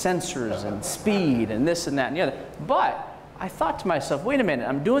at sensors and speed and this and that and the other. But I thought to myself, wait a minute,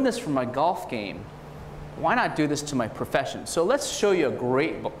 I'm doing this for my golf game. Why not do this to my profession? So let's show you a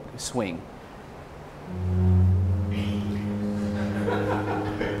great swing.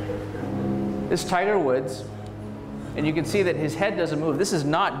 This is Tiger Woods, and you can see that his head doesn't move. This is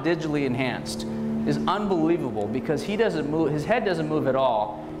not digitally enhanced. It's unbelievable because he doesn't move, his head doesn't move at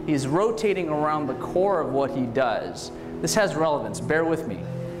all. He's rotating around the core of what he does. This has relevance, bear with me.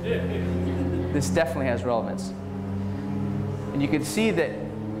 This definitely has relevance. And you can see that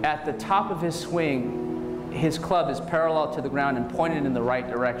at the top of his swing, his club is parallel to the ground and pointed in the right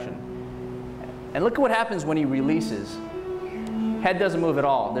direction. And look at what happens when he releases. Head doesn't move at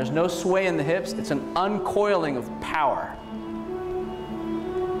all. There's no sway in the hips. It's an uncoiling of power.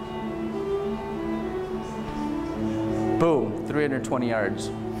 Boom, 320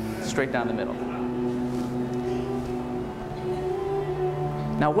 yards, straight down the middle.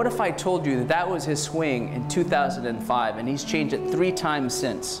 Now, what if I told you that that was his swing in 2005 and he's changed it 3 times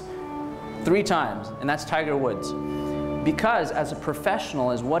since? 3 times, and that's Tiger Woods. Because as a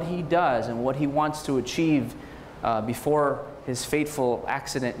professional, as what he does and what he wants to achieve before his fateful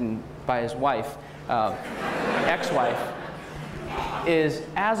accident by his wife, ex-wife, is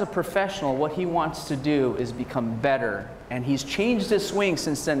as a professional, what he wants to do is become better. And he's changed his swing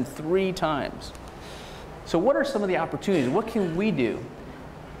since then 3 times. So what are some of the opportunities? What can we do?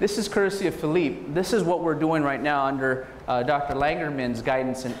 This is courtesy of Philippe. This is what we're doing right now under Dr. Langerman's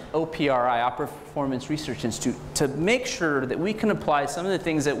guidance in OPRI, Opera Performance Research Institute, to make sure that we can apply some of the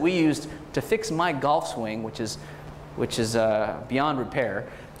things that we used to fix my golf swing, which is beyond repair,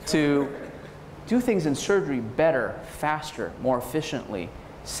 to do things in surgery better, faster, more efficiently,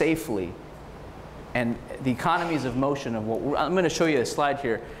 safely, and the economies of motion of what I'm going to show you a slide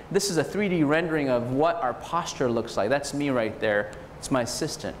here. This is a 3D rendering of what our posture looks like. That's me right there. It's my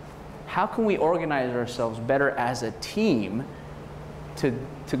assistant. How can we organize ourselves better as a team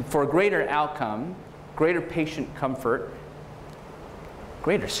for a greater outcome, greater patient comfort,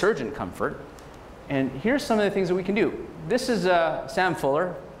 greater surgeon comfort? And here's some of the things that we can do. This is Sam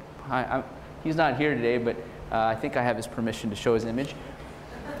Fuller. He's not here today, but I think I have his permission to show his image.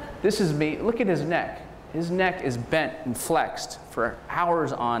 This is me. Look at his neck. His neck is bent and flexed for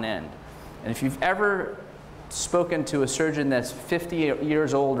hours on end. And if you've ever spoken to a surgeon that's 50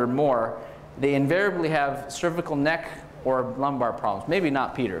 years old or more, they invariably have cervical neck or lumbar problems. Maybe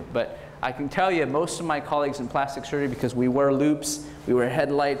not Peter, but I can tell you most of my colleagues in plastic surgery, because we wear loupes, we wear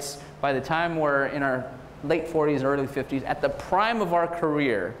headlights, by the time we're in our late 40s, early 50s, at the prime of our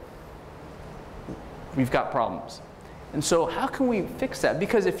career, we've got problems. And so how can we fix that?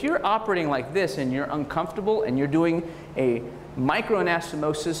 Because if you're operating like this and you're uncomfortable and you're doing a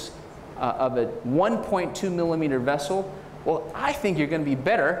microanastomosis of a 1.2 millimeter vessel, well, I think you're going to be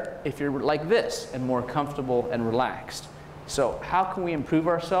better if you're like this and more comfortable and relaxed. So how can we improve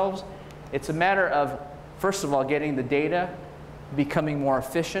ourselves? It's a matter of, first of all, getting the data, becoming more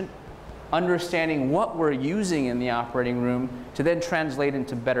efficient, understanding what we're using in the operating room to then translate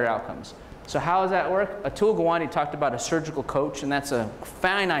into better outcomes. So how does that work? Atul Gawande talked about a surgical coach, and that's a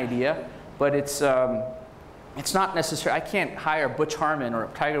fine idea, but it's not necessary. I can't hire Butch Harmon or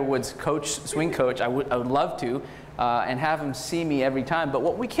Tiger Woods' coach, swing coach. I would love to, and have him see me every time. But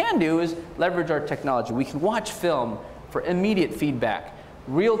what we can do is leverage our technology. We can watch film for immediate feedback,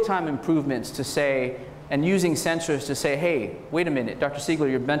 real-time improvements to say, and using sensors to say, hey, wait a minute, Dr. Siegler,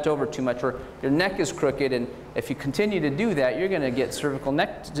 you're bent over too much, or your neck is crooked, and if you continue to do that, you're going to get cervical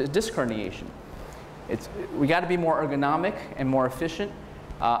neck disc herniation. We got to be more ergonomic and more efficient.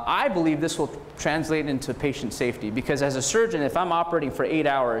 I believe this will translate into patient safety, because as a surgeon, if I'm operating for 8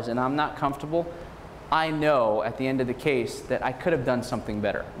 hours and I'm not comfortable, I know at the end of the case that I could have done something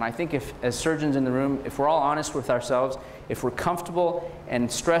better. And I think if, as surgeons in the room, if we're all honest with ourselves, if we're comfortable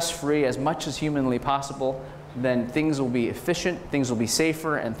and stress-free as much as humanly possible, then things will be efficient, things will be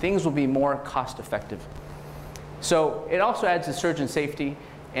safer, and things will be more cost-effective. So it also adds to surgeon safety,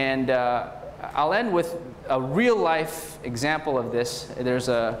 and I'll end with a real-life example of this. There's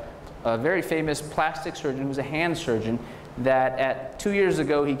a very famous plastic surgeon who's a hand surgeon that 2 years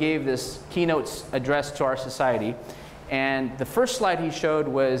ago he gave this keynote address to our society, and the first slide he showed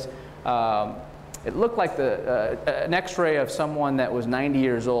was it looked like an x-ray of someone that was 90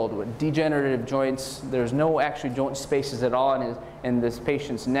 years old with degenerative joints. There's no actually joint spaces at all in this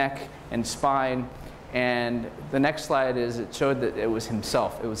patient's neck and spine. And the next slide it showed that it was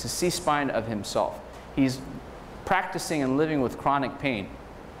himself. It was the C-spine of himself. He's practicing and living with chronic pain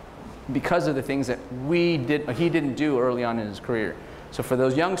because of the things that he didn't do early on in his career. So for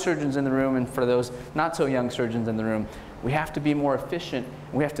those young surgeons in the room and for those not so young surgeons in the room, we have to be more efficient.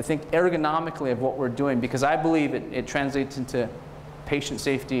 We have to think ergonomically of what we're doing, because I believe it translates into patient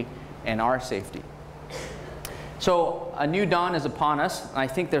safety and our safety. So a new dawn is upon us. I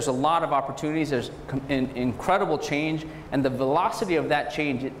think there's a lot of opportunities. There's incredible change, and the velocity of that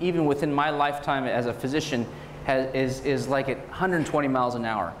change, even within my lifetime as a physician, is like at 120 miles an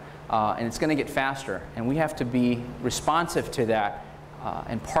hour. And it's going to get faster, and we have to be responsive to that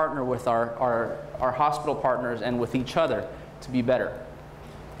and partner with our hospital partners and with each other to be better.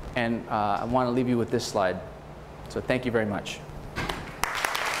 And I want to leave you with this slide. So thank you very much.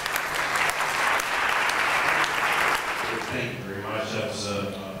 Thank you very much. That was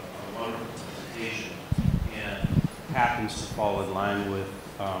a wonderful presentation, and happens to fall in line with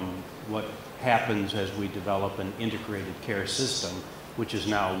what happens as we develop an integrated care system, which is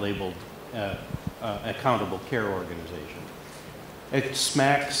now labeled accountable care organization. It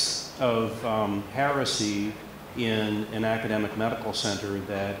smacks of heresy in an academic medical center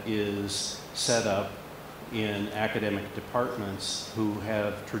that is set up in academic departments who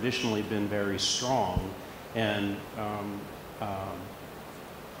have traditionally been very strong. And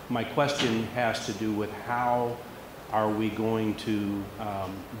my question has to do with how are we going to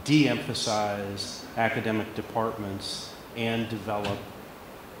de-emphasize academic departments and develop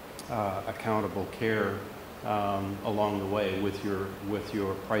accountable care along the way with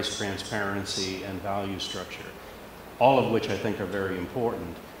your price transparency and value structure, all of which I think are very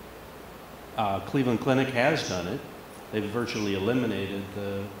important. Cleveland Clinic has done it. They've virtually eliminated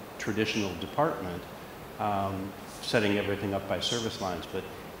the traditional department, setting everything up by service lines. But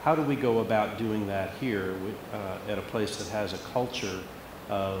how do we go about doing that here at a place that has a culture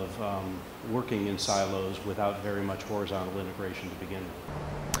of working in silos without very much horizontal integration to begin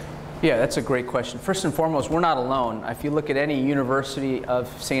with? Yeah, that's a great question. First and foremost, we're not alone. If you look at any University of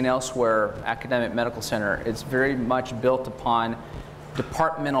St. Elsewhere academic medical center, it's very much built upon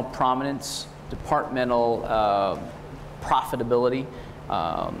departmental prominence, departmental profitability.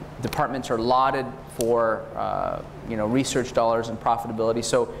 Departments are lauded for research dollars and profitability.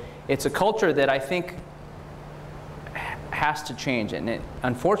 So it's a culture that I think has to change, and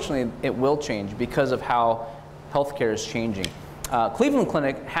unfortunately it will change because of how healthcare is changing. Cleveland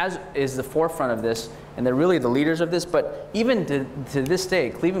Clinic is the forefront of this, and they're really the leaders of this, but even to this day,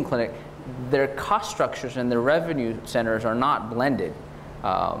 Cleveland Clinic, their cost structures and their revenue centers are not blended.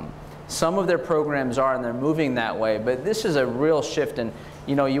 Some of their programs are, and they're moving that way, but this is a real shift. And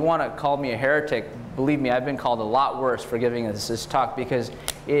you want to call me a heretic, believe me, I've been called a lot worse for giving this talk, because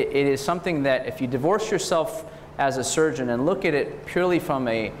it is something that if you divorce yourself as a surgeon and look at it purely from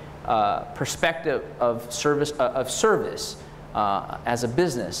a perspective of service, as a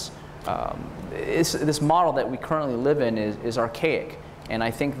business, this model that we currently live in is archaic. And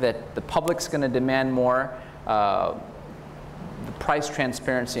I think that the public's going to demand more. The price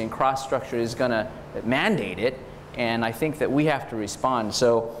transparency and cross structure is going to mandate it, and I think that we have to respond.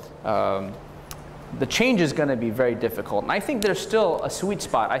 So the change is going to be very difficult. And I think there's still a sweet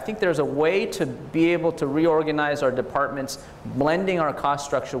spot. I think there's a way to be able to reorganize our departments, blending our cost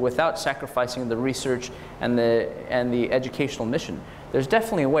structure without sacrificing the research and the educational mission. There's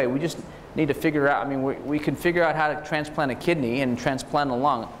definitely a way. We just need to figure out, I mean, we can figure out how to transplant a kidney and transplant a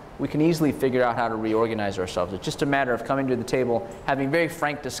lung. We can easily figure out how to reorganize ourselves. It's just a matter of coming to the table, having very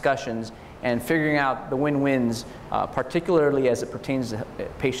frank discussions, and figuring out the win-wins, particularly as it pertains to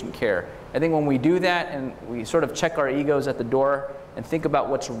patient care. I think when we do that and we sort of check our egos at the door and think about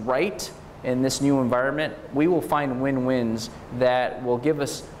what's right in this new environment, we will find win-wins that will give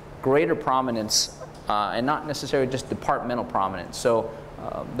us greater prominence and not necessarily just departmental prominence. So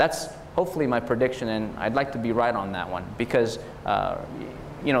that's hopefully my prediction, and I'd like to be right on that one, because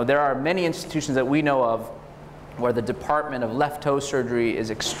you know, there are many institutions that we know of where the department of left toe surgery is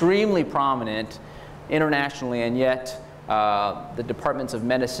extremely prominent internationally, and yet the departments of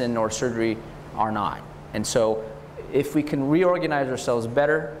medicine or surgery are not. And so if we can reorganize ourselves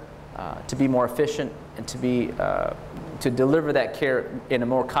better to be more efficient and to deliver that care in a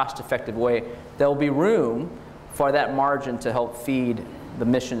more cost-effective way, there will be room for that margin to help feed the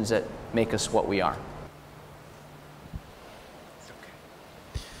missions that make us what we are.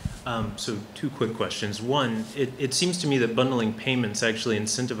 So two quick questions. One, it seems to me that bundling payments actually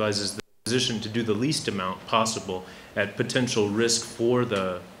incentivizes the physician to do the least amount possible at potential risk for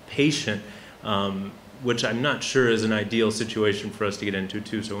the patient, which I'm not sure is an ideal situation for us to get into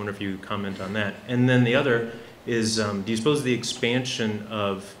too, so I wonder if you could comment on that. And then the other is, do you suppose the expansion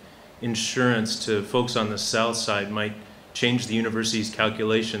of insurance to folks on the south side might change the university's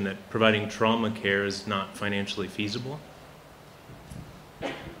calculation that providing trauma care is not financially feasible?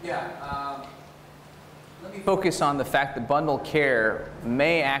 Yeah, let me focus on the fact that bundled care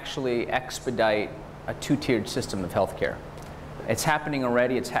may actually expedite a two-tiered system of healthcare. It's happening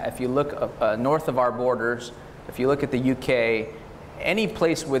already. If you look north of our borders, if you look at the UK, any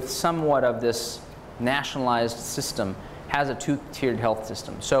place with somewhat of this nationalized system has a two-tiered health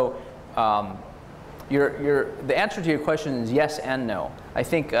system. So the answer to your question is yes and no. I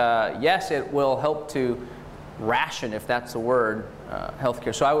think yes, it will help to ration, if that's the word,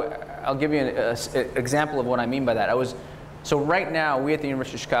 healthcare. So I'll give you an example of what I mean by that. So right now, we at the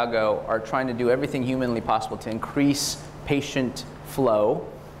University of Chicago are trying to do everything humanly possible to increase patient flow,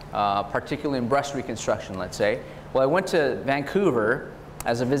 particularly in breast reconstruction, let's say. Well, I went to Vancouver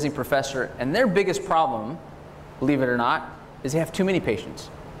as a visiting professor, and their biggest problem, believe it or not, is they have too many patients.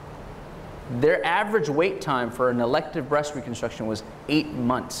 Their average wait time for an elective breast reconstruction was 8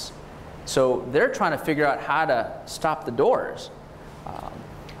 months. So they're trying to figure out how to stop the doors.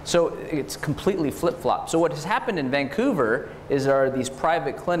 So it's completely flip-flop. So what has happened in Vancouver is there are these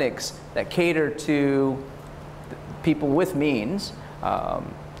private clinics that cater to people with means.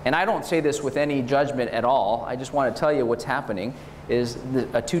 And I don't say this with any judgment at all. I just want to tell you what's happening is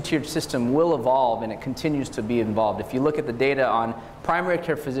a two-tiered system will evolve, and it continues to be involved. If you look at the data on primary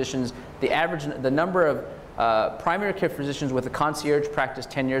care physicians, the number of primary care physicians with a concierge practice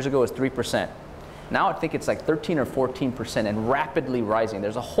 10 years ago was 3%. Now I think it's like 13 or 14% and rapidly rising.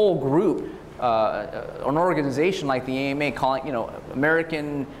 There's a whole group, an organization like the AMA calling, you know,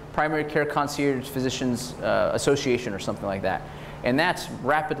 American Primary Care Concierge Physicians Association or something like that. And that's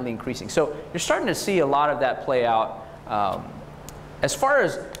rapidly increasing. So you're starting to see a lot of that play out. As far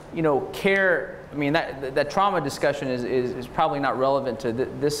as, you know, care, I mean, that trauma discussion is probably not relevant to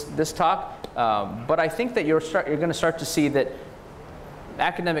this talk. But I think that you're going to start to see that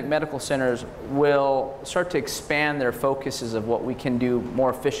academic medical centers will start to expand their focuses of what we can do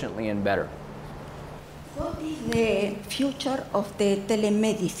more efficiently and better. What is the future of the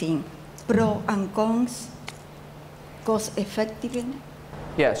telemedicine? Pro and cons, cost effective?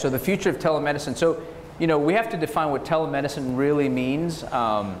 Yeah, so the future of telemedicine. So, you know, we have to define what telemedicine really means.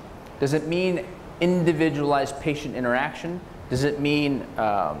 Does it mean individualized patient interaction? Does it mean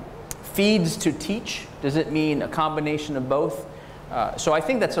feeds to teach? Does it mean a combination of both? So I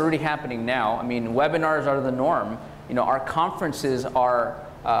think that's already happening now. I mean, webinars are the norm. You know, our conferences are,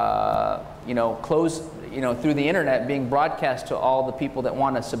 you know, closed, you know, through the internet, being broadcast to all the people that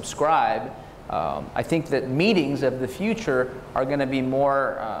want to subscribe. I think that meetings of the future are going to be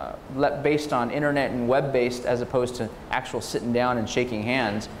more based on internet and web-based as opposed to actual sitting down and shaking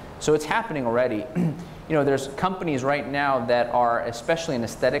hands. So it's happening already. You know, there's companies right now that are, especially in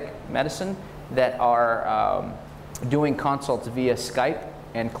aesthetic medicine, that are doing consults via Skype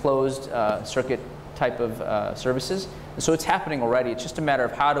and closed circuit type of services. And so it's happening already. It's just a matter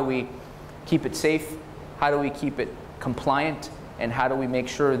of how do we keep it safe, how do we keep it compliant, and how do we make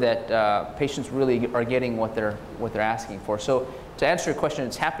sure that patients really are getting what they're asking for. So to answer your question,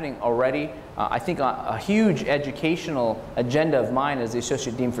 it's happening already. I think a huge educational agenda of mine as the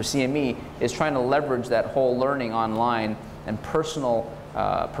Associate Dean for CME is trying to leverage that whole learning online and personal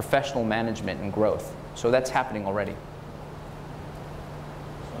professional management and growth. So that's happening already.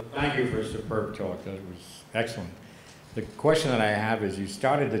 Thank you for a superb talk. That was excellent. The question that I have is, you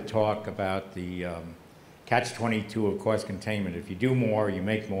started to talk about the catch-22 of cost containment. If you do more, you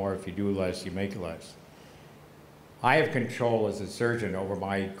make more. If you do less, you make less. I have control as a surgeon over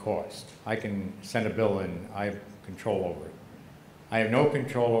my cost. I can send a bill in. I have control over it. I have no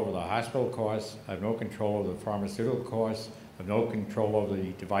control over the hospital costs. I have no control over the pharmaceutical costs. I have no control over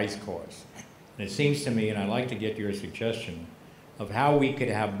the device costs. And it seems to me, and I'd like to get your suggestion, of how we could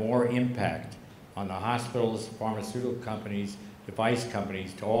have more impact on the hospitals, pharmaceutical companies, device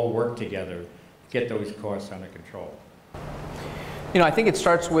companies to all work together to get those costs under control. You know, I think it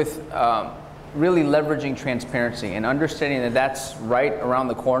starts with really leveraging transparency and understanding that that's right around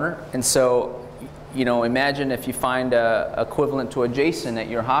the corner. And so, you know, imagine if you find a equivalent to a Jason at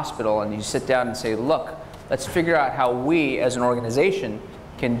your hospital and you sit down and say, look, let's figure out how we as an organization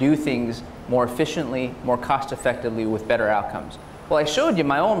can do things more efficiently, more cost effectively with better outcomes. Well, I showed you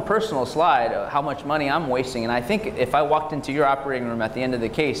my own personal slide of how much money I'm wasting, and I think if I walked into your operating room at the end of the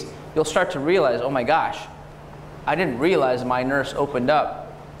case, you'll start to realize, oh my gosh, I didn't realize my nurse opened up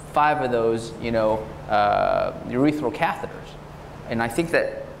 5 of those, you know, urethral catheters. And I think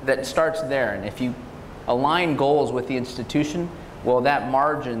that starts there, and if you align goals with the institution, well, that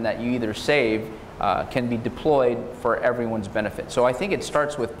margin that you either save can be deployed for everyone's benefit. So I think it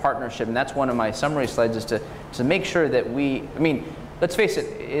starts with partnership, and that's one of my summary slides, is to make sure that we, I mean, let's face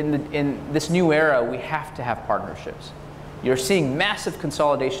it, in this new era, we have to have partnerships. You're seeing massive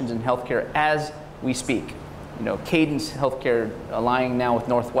consolidations in healthcare as we speak. You know, Cadence Healthcare aligning now with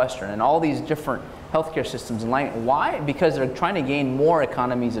Northwestern, and all these different healthcare systems aligning. Why? Because they're trying to gain more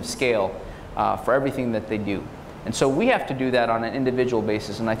economies of scale for everything that they do. And so we have to do that on an individual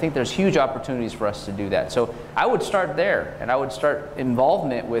basis, and I think there's huge opportunities for us to do that. So I would start there, and I would start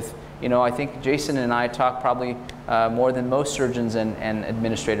involvement with, you know, I think Jason and I talk probably more than most surgeons and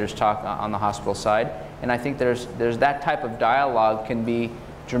administrators talk on the hospital side, and I think there's that type of dialogue can be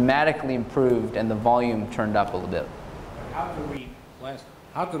dramatically improved and the volume turned up a little bit.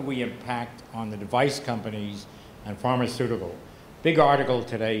 How could we impact on the device companies and pharmaceutical? Big article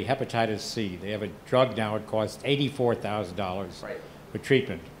today, hepatitis C. They have a drug now, it costs $84,000 Right. for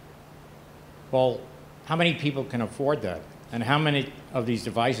treatment. Well, how many people can afford that? And how many of these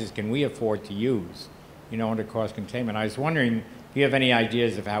devices can we afford to use, you know, under cost containment? I was wondering if you have any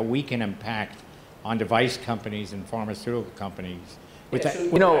ideas of how we can impact on device companies and pharmaceutical companies. With that,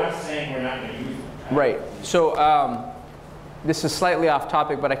 you know, without saying we're not going to use them. Right. So this is slightly off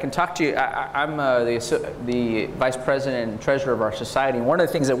topic, but I can talk to you. I'm the vice president and treasurer of our society. And one of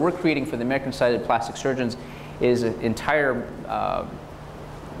the things that we're creating for the American Society of Plastic Surgeons is an entire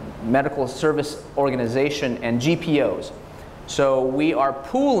medical service organization and GPOs. So we are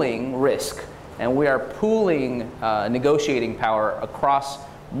pooling risk, and we are pooling negotiating power across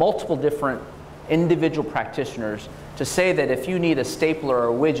multiple different individual practitioners to say that if you need a stapler or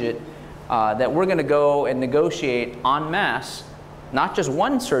a widget, that we're going to go and negotiate en masse, not just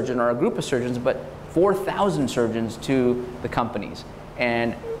one surgeon or a group of surgeons, but 4,000 surgeons to the companies.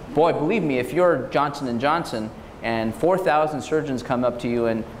 And boy, believe me, if you're Johnson & Johnson and 4,000 surgeons come up to you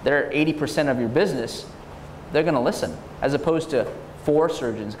and they're 80% of your business, they're going to listen, as opposed to 4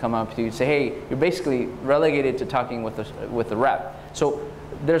 surgeons come up to you and say, hey, you're basically relegated to talking with the rep. So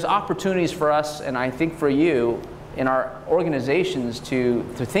there's opportunities for us, and I think for you, in our organizations to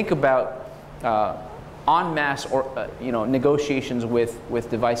think about en masse or you know, negotiations with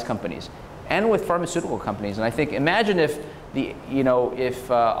device companies and with pharmaceutical companies. And I think, imagine if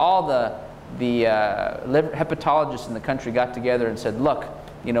all the hepatologists in the country got together and said, look,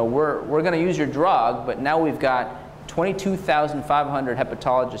 you know, we're going to use your drug, but now we've got 22,500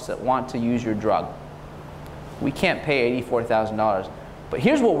 hepatologists that want to use your drug. We can't pay $84,000. But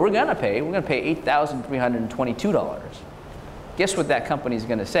here's what we're going to pay. We're going to pay $8,322. Guess what that company is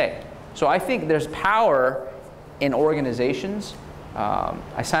going to say? So I think there's power in organizations.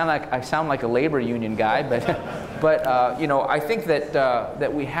 I sound like a labor union guy, but you know, I think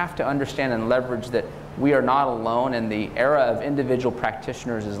that we have to understand and leverage that we are not alone, and the era of individual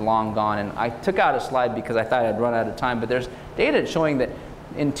practitioners is long gone. And I took out a slide because I thought I'd run out of time, but there's data showing that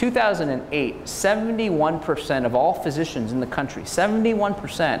in 2008, 71% of all physicians in the country,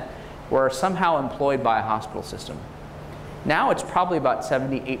 71%, were somehow employed by a hospital system. Now it's probably about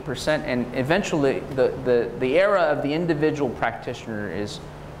 78%, and eventually the era of the individual practitioner is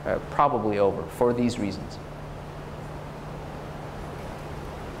probably over for these reasons.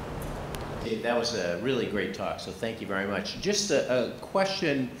 Dave, that was a really great talk, so thank you very much. Just a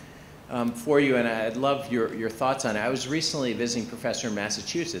question for you, and I'd love your thoughts on it. I was recently visiting a professor in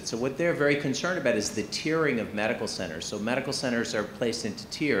Massachusetts, so what they're very concerned about is the tiering of medical centers. So medical centers are placed into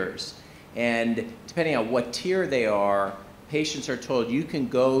tiers, and depending on what tier they are, patients are told you can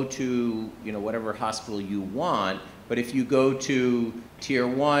go to whatever hospital you want, but if you go to tier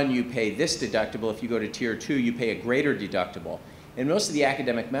 1, you pay this deductible. If you go to tier 2, you pay a greater deductible. And most of the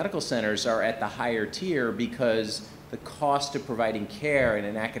academic medical centers are at the higher tier because the cost of providing care in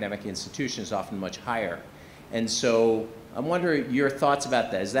an academic institution is often much higher. And so I'm wondering your thoughts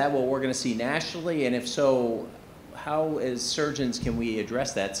about that. Is that what we're going to see nationally? And if so, how as surgeons can we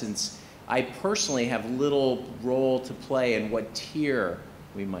address that, since I personally have little role to play in what tier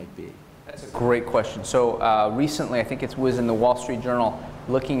we might be? That's a great question. So recently, I think it was in the Wall Street Journal,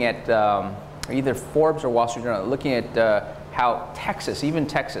 looking at, either Forbes or Wall Street Journal, looking at how Texas, even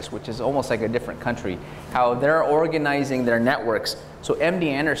Texas, which is almost like a different country, how they're organizing their networks. So MD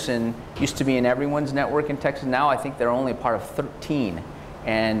Anderson used to be in everyone's network in Texas. Now I think they're only a part of 13,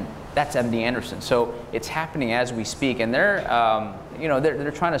 and that's MD Anderson. So it's happening as we speak, and they're trying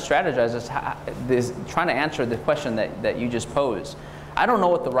to strategize trying to answer the question that you just posed. I don't know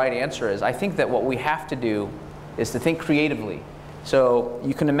what the right answer is. I think that what we have to do is to think creatively. So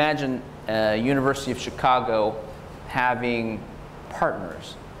you can imagine University of Chicago having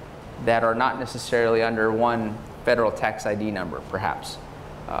partners that are not necessarily under one federal tax ID number, perhaps.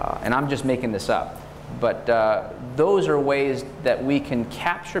 And I'm just making this up. But those are ways that we can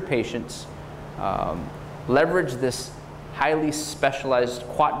capture patients, leverage this highly specialized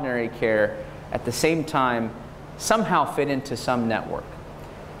quaternary care, at the same time somehow fit into some network.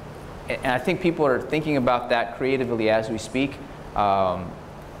 And I think people are thinking about that creatively as we speak.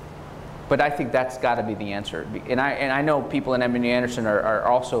 But I think that's got to be the answer. And I know people in MD Anderson are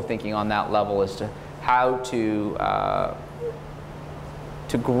also thinking on that level as to how to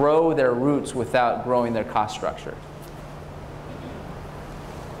grow their roots without growing their cost structure.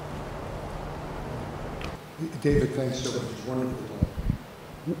 David, thanks so much. It's wonderful.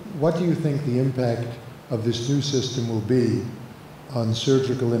 What do you think the impact of this new system will be on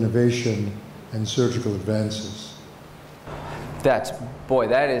surgical innovation and surgical advances?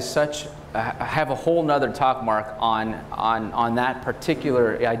 That is such, I have a whole nother talk, Mark, on that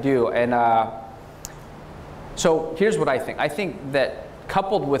particular, I do. And so here's what I think. I think that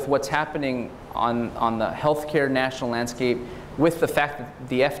coupled with what's happening on the healthcare national landscape, with the fact that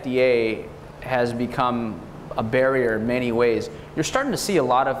the FDA has become a barrier in many ways, you're starting to see a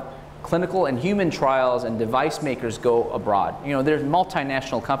lot of clinical and human trials and device makers go abroad. There's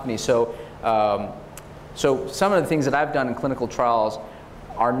multinational companies, so some of the things that I've done in clinical trials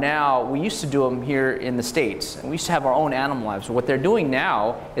are now, we used to do them here in the States, and we used to have our own animal labs. So what they're doing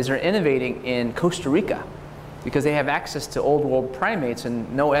now is they're innovating in Costa Rica because they have access to old world primates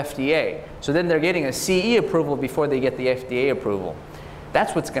and no FDA. So then they're getting a CE approval before they get the FDA approval.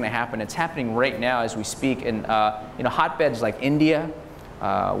 That's what's going to happen. It's happening right now as we speak in hotbeds like India,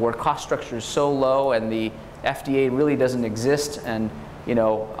 where cost structure is so low and the FDA really doesn't exist. And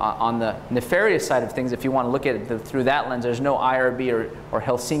on the nefarious side of things, if you want to look at it through that lens, there's no IRB or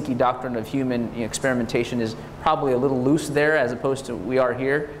Helsinki doctrine of human experimentation is probably a little loose there as opposed to we are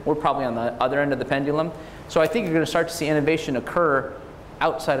here. We're probably on the other end of the pendulum. So I think you're going to start to see innovation occur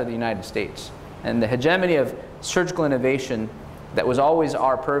outside of the United States. And the hegemony of surgical innovation that was always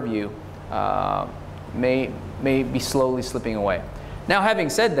our purview may be slowly slipping away. Now, having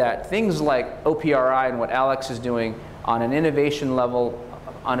said that, things like OPRI and what Alex is doing on an innovation level,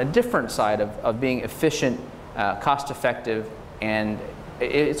 on a different side of being efficient, cost-effective, and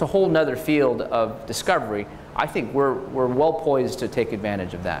it's a whole nother field of discovery. I think we're well poised to take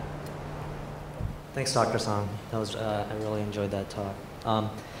advantage of that. Thanks, Dr. Song. That was I really enjoyed that talk.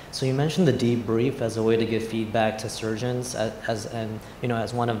 So you mentioned the debrief as a way to give feedback to surgeons,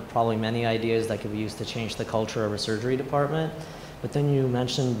 as one of probably many ideas that could be used to change the culture of a surgery department. But then you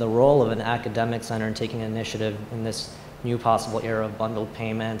mentioned the role of an academic center in taking initiative in this new possible era of bundled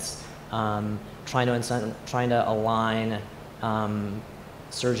payments, trying to align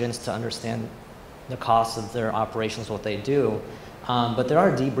surgeons to understand the costs of their operations, what they do. But there are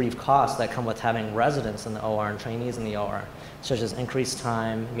debrief costs that come with having residents in the OR and trainees in the OR, such as increased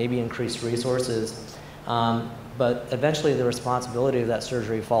time, maybe increased resources. But eventually the responsibility of that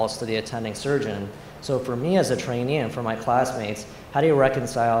surgery falls to the attending surgeon. So for me as a trainee and for my classmates, how do you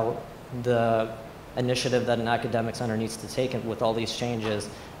reconcile the initiative that an academic center needs to take with all these changes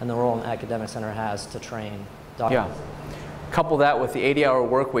and the role an academic center has to train doctors? Yeah. couple that with the 80-hour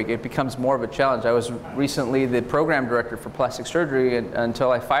work week, it becomes more of a challenge. I was recently the program director for plastic surgery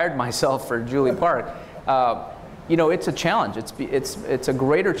until I fired myself for Julie Park. You know, it's a challenge. It's a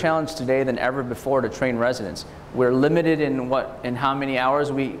greater challenge today than ever before to train residents. We're limited in how many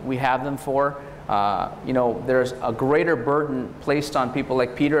hours we have them for. You know, there's a greater burden placed on people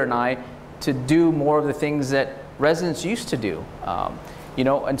like Peter and I to do more of the things that residents used to do. You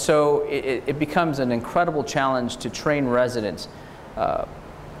know, and so it becomes an incredible challenge to train residents.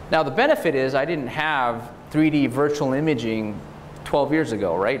 Now the benefit is I didn't have 3D virtual imaging 12 years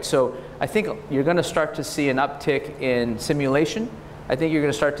ago, right? So I think you're going to start to see an uptick in simulation. I think you're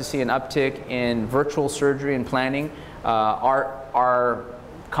going to start to see an uptick in virtual surgery and planning. Our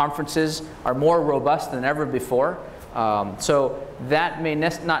conferences are more robust than ever before. So that may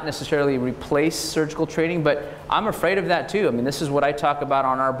not necessarily replace surgical training, but I'm afraid of that too. I mean, this is what I talk about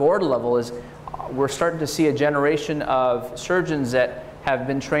on our board level is we're starting to see a generation of surgeons that have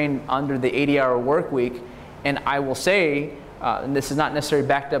been trained under the 80-hour work week. And I will say, and this is not necessarily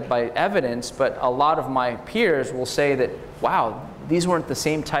backed up by evidence, but a lot of my peers will say that, wow, these weren't the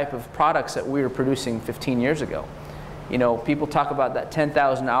same type of products that we were producing 15 years ago. You know, people talk about that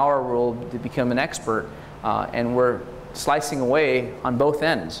 10,000-hour rule to become an expert, and we're slicing away on both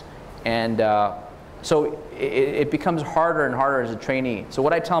ends. And so it becomes harder and harder as a trainee. So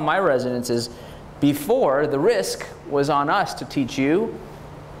what I tell my residents is, before, the risk was on us to teach you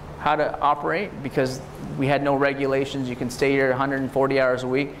how to operate because we had no regulations. You can stay here 140 hours a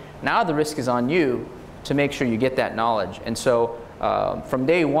week. Now the risk is on you to make sure you get that knowledge. And so from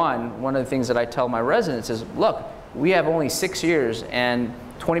day one of the things that I tell my residents is, look, we have only 6 years and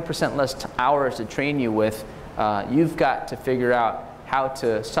 20% less hours to train you with. You've got to figure out how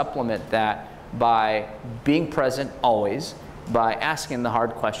to supplement that by being present always, by asking the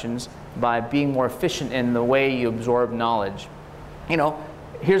hard questions, by being more efficient in the way you absorb knowledge. You know,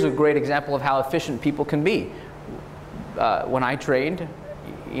 here's a great example of how efficient people can be. When I trained,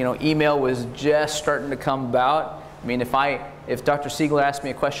 you know, email was just starting to come about. I mean, if Dr. Siegler asked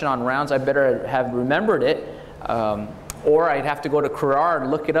me a question on rounds, I better have remembered it. Or I'd have to go to Carrard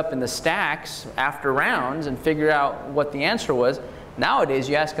and look it up in the stacks after rounds and figure out what the answer was. Nowadays,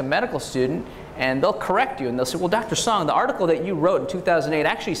 you ask a medical student, and they'll correct you, and they'll say, well, Dr. Song, the article that you wrote in 2008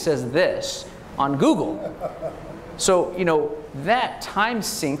 actually says this on Google. So, you know, that time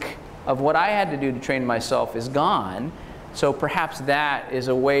sink of what I had to do to train myself is gone. So perhaps that is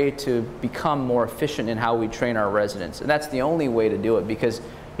a way to become more efficient in how we train our residents. And that's the only way to do it, because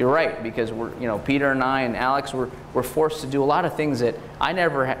you're right, because we're, you know, Peter and I and Alex were forced to do a lot of things that I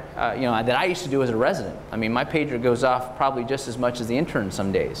never, you know, that I used to do as a resident. I mean, my pager goes off probably just as much as the intern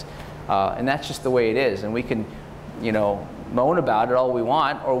some days. And that's just the way it is. And we can, you know, moan about it all we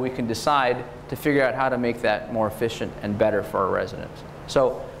want, or we can decide to figure out how to make that more efficient and better for our residents.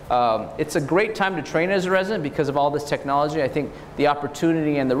 So it's a great time to train as a resident because of all this technology. I think the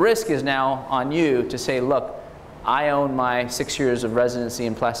opportunity and the risk is now on you to say, look, I own my 6 years of residency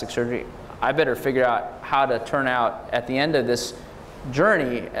in plastic surgery. I better figure out how to turn out, at the end of this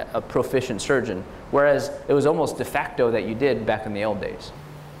journey, a proficient surgeon. Whereas it was almost de facto that you did back in the old days.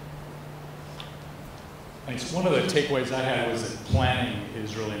 Thanks. One of the takeaways I had was that planning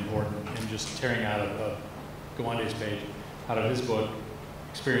is really important, and just tearing out of Gawande's page, out of his book,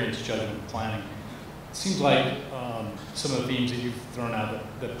 Experience, Judgment, and Planning. It seems like some of the themes that you've thrown out,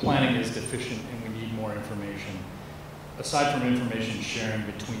 that planning is deficient and we need more information. Aside from information sharing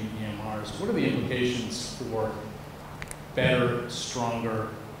between EMRs, what are the implications for better, stronger,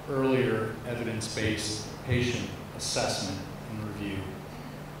 earlier evidence-based patient assessment and review,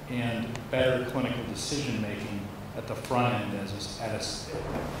 and better clinical decision-making at the front end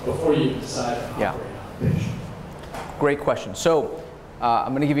before you decide to operate on a patient? Great question. So I'm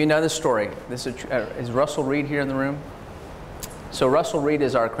going to give you another story. This is Russell Reed here in the room? So Russell Reed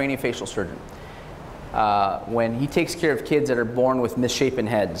is our craniofacial surgeon. When he takes care of kids that are born with misshapen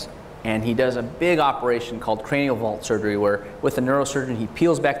heads, and he does a big operation called cranial vault surgery, where with a neurosurgeon he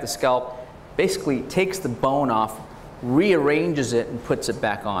peels back the scalp, basically takes the bone off, rearranges it, and puts it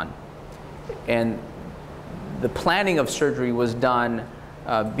back on. And the planning of surgery was done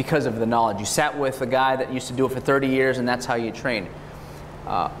because of the knowledge. You sat with a guy that used to do it for 30 years, and that's how you train.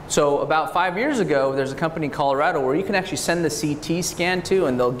 So about 5 years ago, there's a company in Colorado where you can actually send the CT scan to,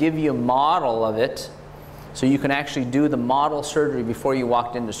 and they'll give you a model of it, so you can actually do the model surgery before you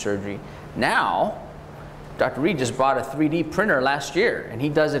walked into surgery. Now, Dr. Reed just bought a 3D printer last year, and he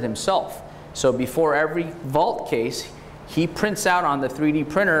does it himself. So before every vault case, he prints out on the 3D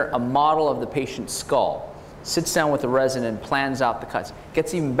printer a model of the patient's skull, sits down with the resident, plans out the cuts.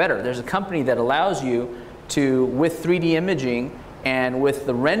 Gets even better. There's a company that allows you to, with 3D imaging and with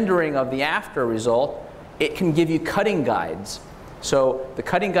the rendering of the after result, it can give you cutting guides. So the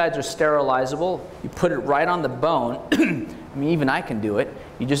cutting guides are sterilizable. You put it right on the bone. I mean, even I can do it.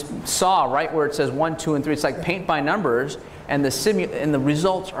 You just saw right where it says 1, 2, and 3. It's like paint by numbers, and the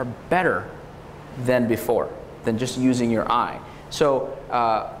results are better than before, than just using your eye. So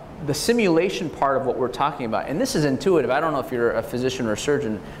the simulation part of what we're talking about, and this is intuitive. I don't know if you're a physician or a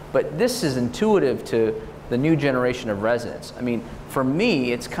surgeon, but this is intuitive to the new generation of residents. I mean, for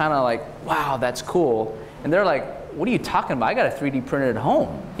me, it's kind of like, wow, that's cool. And they're like, what are you talking about? I got a 3D printer at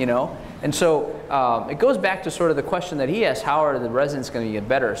home, you know? And so it goes back to sort of the question that he asked, how are the residents going to get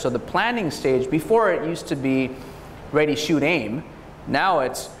better? So the planning stage, before it used to be ready, shoot, aim. Now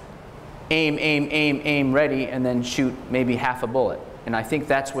it's aim, aim, aim, aim, ready, and then shoot maybe half a bullet. And I think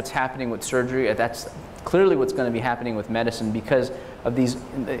that's what's happening with surgery. That's clearly what's going to be happening with medicine because of these.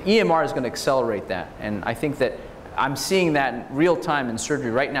 The EMR is going to accelerate that. And I think that I'm seeing that in real time in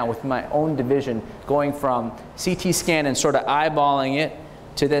surgery right now with my own division, going from CT scan and sort of eyeballing it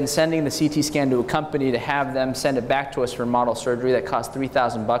to then sending the CT scan to a company to have them send it back to us for model surgery that cost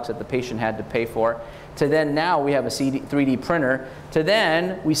 $3,000 that the patient had to pay for, to then now we have a 3D printer, to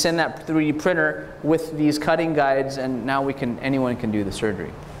then we send that 3D printer with these cutting guides, and now anyone can do the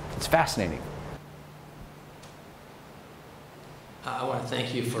surgery. It's fascinating. I want to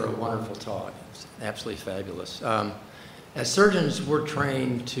thank you for a wonderful talk. It's absolutely fabulous. As surgeons, we're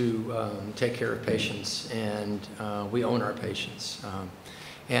trained to take care of patients, and we own our patients.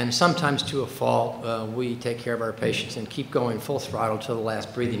 And sometimes to a fault, we take care of our patients and keep going full throttle till the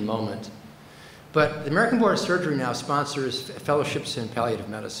last breathing moment. But the American Board of Surgery now sponsors fellowships in palliative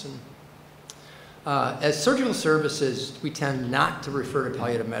medicine. As surgical services, we tend not to refer to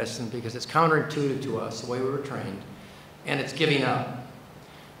palliative medicine because it's counterintuitive to us, the way we were trained, and it's giving up.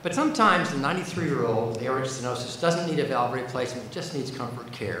 But sometimes the 93-year-old with aortic stenosis doesn't need a valve replacement, it just needs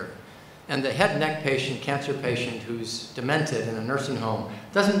comfort care. And the head and neck patient, cancer patient who's demented in a nursing home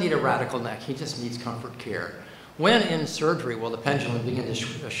doesn't need a radical neck, he just needs comfort care. When in surgery will the pendulum begin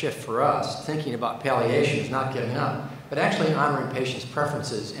to shift for us, thinking about palliation is not giving up, but actually honoring patients'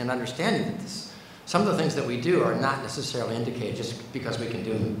 preferences and understanding that some of the things that we do are not necessarily indicated just because we can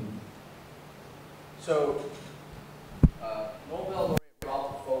do them. So, Nobel laureate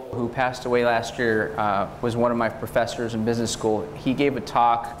Ralph Fogel, who passed away last year, was one of my professors in business school. He gave a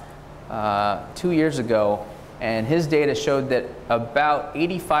talk 2 years ago, and his data showed that about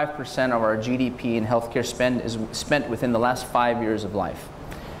 85% of our GDP in healthcare spend is spent within the last 5 years of life.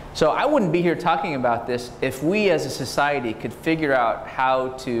 So I wouldn't be here talking about this if we as a society could figure out how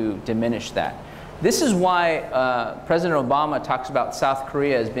to diminish that. This is why President Obama talks about South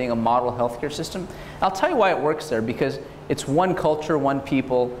Korea as being a model healthcare system. I'll tell you why it works there, because it's one culture, one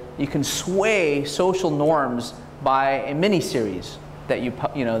people. You can sway social norms by a mini-series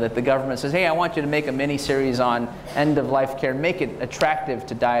that the government says, hey, I want you to make a mini-series on end-of-life care, make it attractive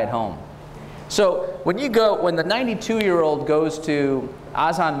to die at home. So when the 92-year-old goes to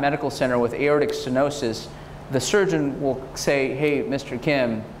Azan Medical Center with aortic stenosis, the surgeon will say, hey, Mr.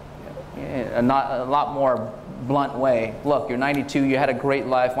 Kim, a lot more blunt way, look, you're 92, you had a great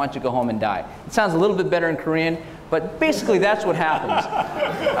life, why don't you go home and die? It sounds a little bit better in Korean, but basically that's what happens.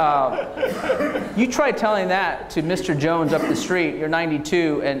 You try telling that to Mr. Jones up the street, you're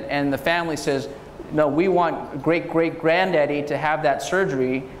 92, and the family says, no, we want great-great-granddaddy to have that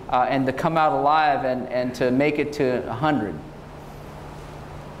surgery and to come out alive and to make it to 100.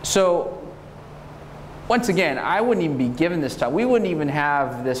 So once again, I wouldn't even be given this talk. We wouldn't even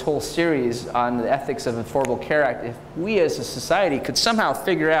have this whole series on the ethics of the Affordable Care Act if we as a society could somehow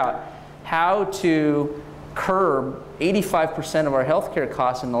figure out how to curb 85% of our healthcare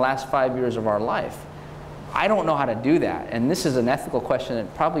costs in the last 5 years of our life. I don't know how to do that, and this is an ethical question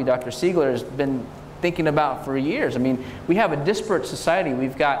that probably Dr. Siegler has been thinking about for years. I mean, we have a disparate society.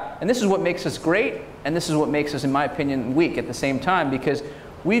 We've got, and this is what makes us great, and this is what makes us, in my opinion, weak at the same time, because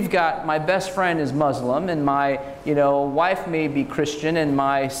we've got, my best friend is Muslim, and my wife may be Christian, and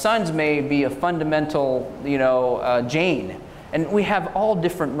my sons may be a fundamental Jain. And we have all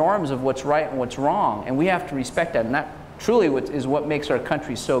different norms of what's right and what's wrong, and we have to respect that. And that truly is what makes our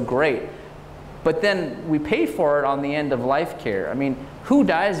country so great. But then we pay for it on the end of life care. I mean, who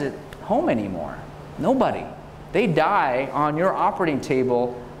dies at home anymore? Nobody. They die on your operating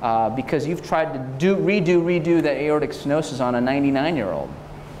table because you've tried to redo that aortic stenosis on a 99-year-old.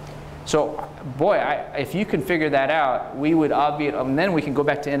 So, boy, if you can figure that out, we would obviate, and then we can go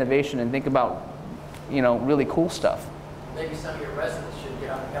back to innovation and think about, really cool stuff. Maybe some of your residents should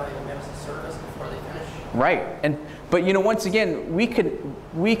get on palliative medicine service before they finish. Right, but once again, we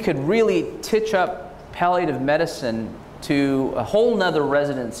could really titch up palliative medicine to a whole nother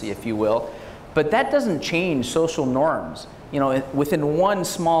residency, if you will, but that doesn't change social norms. You know, within one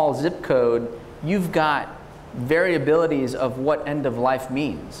small zip code, you've got variabilities of what end of life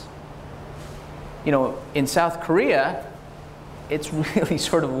means. You know, in South Korea, it's really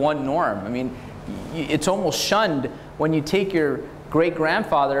sort of one norm. I mean, it's almost shunned when you take your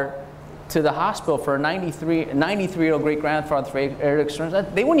great-grandfather to the hospital for a 93-year-old great-grandfather for aortic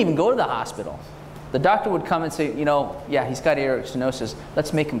stenosis. They wouldn't even go to the hospital. The doctor would come and say, you know, yeah, he's got aortic stenosis.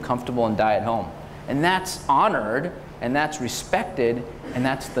 Let's make him comfortable and die at home. And that's honored, and that's respected, and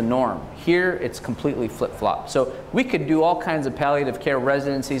that's the norm. Here, it's completely flip-flop. So we could do all kinds of palliative care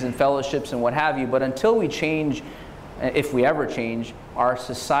residencies and fellowships and what have you, but until we change, if we ever change, our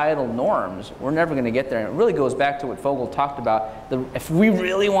societal norms, we're never going to get there. And it really goes back to what Fogel talked about. If we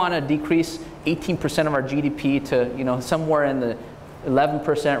really want to decrease 18% of our GDP to, you know, somewhere in the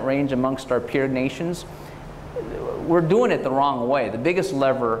 11% range amongst our peer nations, we're doing it the wrong way. The biggest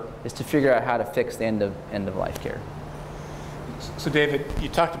lever is to figure out how to fix the end of life care. So David, you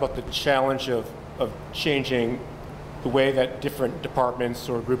talked about the challenge of changing the way that different departments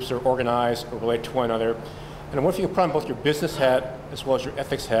or groups are organized or relate to one another. And I wonder if you could put on both your business hat as well as your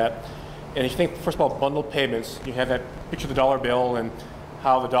ethics hat. And if you think, first of all, bundled payments, you have that picture of the dollar bill and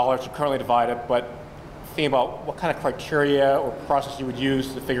how the dollars are currently divided, but think about what kind of criteria or process you would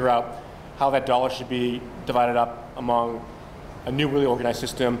use to figure out how that dollar should be divided up among a new, really organized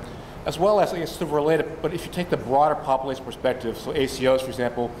system, as well as, I guess, sort of related, but if you take the broader population perspective, so ACOs, for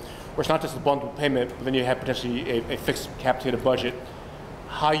example, where it's not just a bundled payment, but then you have potentially a fixed capitated budget,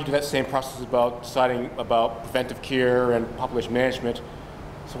 how you do that same process about deciding about preventive care and population management.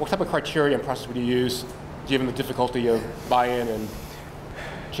 So what type of criteria and process would you use given the difficulty of buy-in and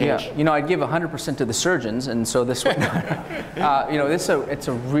change? Yeah, you know, I'd give 100% to the surgeons, and so this one, you know, it's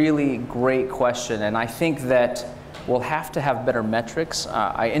a really great question, and I think that we'll have to have better metrics.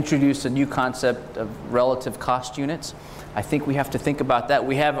 I introduced a new concept of relative cost units. I think we have to think about that.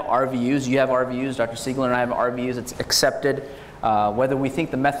 We have RVUs. You have RVUs. Dr. Siegler and I have RVUs. It's accepted. Whether we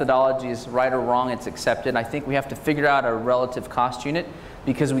think the methodology is right or wrong, it's accepted. I think we have to figure out a relative cost unit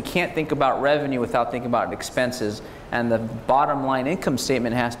because we can't think about revenue without thinking about expenses, and the bottom line income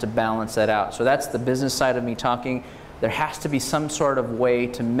statement has to balance that out. So that's the business side of me talking. There has to be some sort of way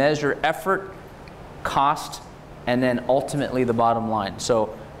to measure effort, cost, and then ultimately the bottom line.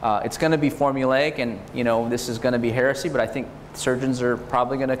 So it's going to be formulaic, and you know, this is going to be heresy, but I think surgeons are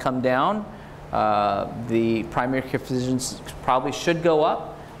probably going to come down. The primary care physicians probably should go up.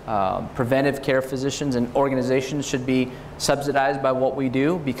 Preventive care physicians and organizations should be subsidized by what we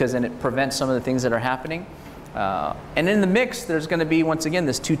do because then it prevents some of the things that are happening. And in the mix, there's going to be, once again,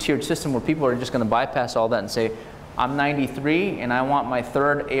 this two-tiered system where people are just going to bypass all that and say, I'm 93 and I want my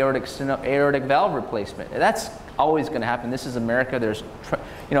third aortic valve replacement. That's always going to happen. This is America. There's,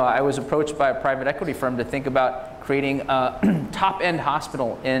 you know, I was approached by a private equity firm to think about creating a top-end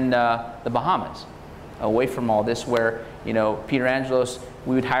hospital in the Bahamas, away from all this, where, you know, Peter Angelos,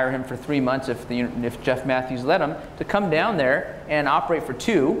 we would hire him for 3 months if Jeff Matthews let him, to come down there and operate for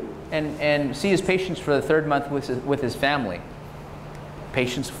 2 and see his patients for the 3rd month with his family.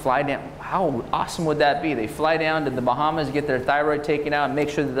 Patients fly down. How awesome would that be? They fly down to the Bahamas, get their thyroid taken out, and make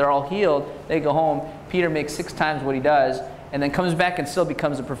sure that they're all healed. They go home. Peter makes 6 times what he does, and then comes back and still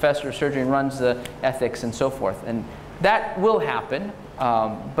becomes a professor of surgery and runs the ethics and so forth. And that will happen.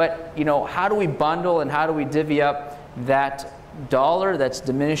 But you know, how do we bundle and how do we divvy up that dollar that's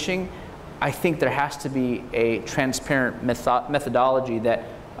diminishing? I think there has to be a transparent methodology that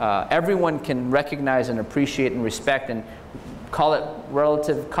everyone can recognize and appreciate and respect, and call it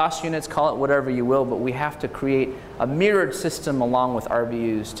relative cost units, call it whatever you will, but we have to create a mirrored system along with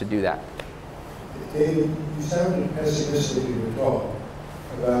RVUs to do that. David, you sounded pessimistic in your talk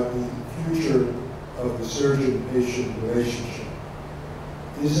about the future of the surgeon-patient relationship.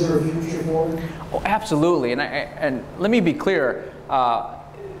 Is there a future for it? Oh, absolutely, and let me be clear.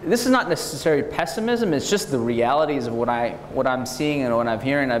 This is not necessarily pessimism. It's just the realities of what I'm seeing and what I'm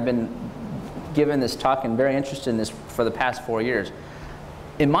hearing. I've been given this talk and very interested in this for the past 4 years.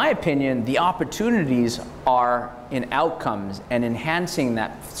 In my opinion, the opportunities are in outcomes and enhancing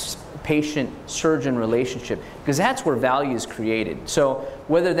that patient-surgeon relationship, because that's where value is created. So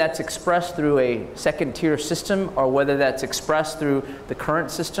whether that's expressed through a second-tier system or whether that's expressed through the current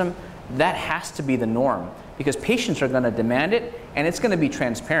system, that has to be the norm, because patients are going to demand it, and it's going to be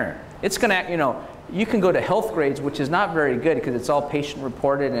transparent. It's going to, you know, you can go to health grades, which is not very good because it's all patient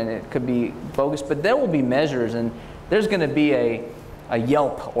reported and it could be bogus, but there will be measures, and there's going to be a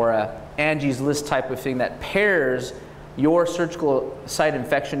Yelp or a Angie's List type of thing that pairs your surgical site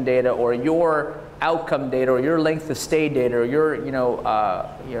infection data or your outcome data or your length of stay data or your,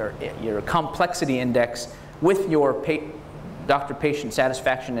 your complexity index with your doctor-patient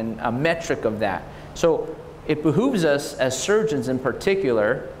satisfaction and a metric of that. So it behooves us as surgeons in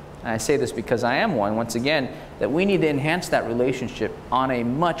particular, and I say this because I am one, once again, that we need to enhance that relationship on a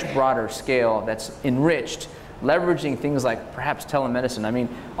much broader scale that's enriched, leveraging things like perhaps telemedicine. I mean,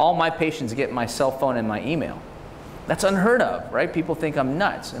 all my patients get my cell phone and my email. That's unheard of, right? People think I'm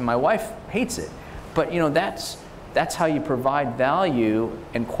nuts, and my wife hates it. But that's how you provide value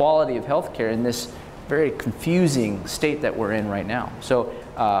and quality of healthcare in this very confusing state that we're in right now. So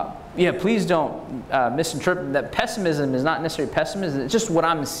yeah, please don't misinterpret that. Pessimism is not necessarily pessimism. It's just what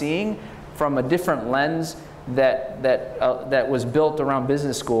I'm seeing from a different lens that was built around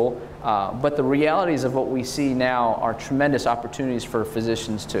business school. But the realities of what we see now are tremendous opportunities for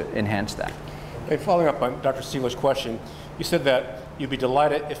physicians to enhance that. Hey, following up on Dr. Sieler's question, you said that you'd be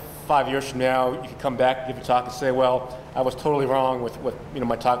delighted if 5 years from now you could come back, give a talk, and say, "Well, I was totally wrong with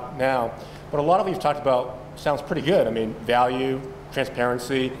my talk now." But a lot of what you've talked about sounds pretty good. I mean, value,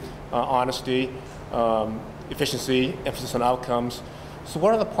 transparency, honesty, efficiency, emphasis on outcomes. So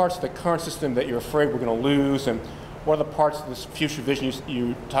what are the parts of the current system that you're afraid we're going to lose, and what are the parts of this future vision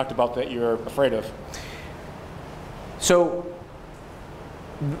you talked about that you're afraid of? So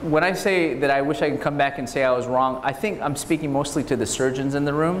when I say that I wish I could come back and say I was wrong, I think I'm speaking mostly to the surgeons in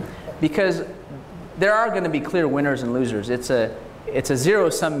the room, because there are going to be clear winners and losers. It's a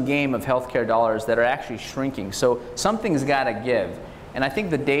zero-sum game of healthcare dollars that are actually shrinking. So something's got to give. And I think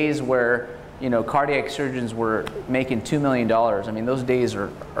the days where cardiac surgeons were making $2 million, I mean, those days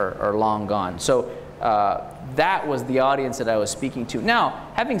are long gone. So that was the audience that I was speaking to. Now,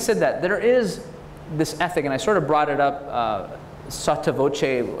 having said that, there is this ethic, and I sort of brought it up sotto voce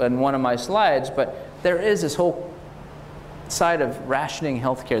in one of my slides, but there is this whole side of rationing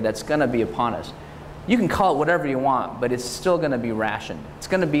healthcare that's going to be upon us. You can call it whatever you want, but it's still going to be rationed. It's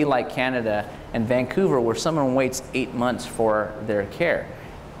going to be like Canada and Vancouver, where someone waits 8 months for their care.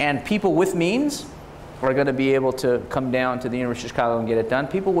 And people with means are going to be able to come down to the University of Chicago and get it done.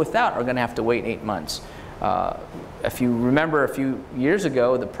 People without are going to have to wait 8 months. If you remember a few years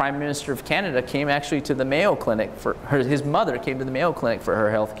ago, the Prime Minister of Canada came actually to the Mayo Clinic for his mother came to the Mayo Clinic for her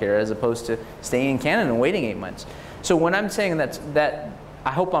health care, as opposed to staying in Canada and waiting 8 months. So when I'm saying that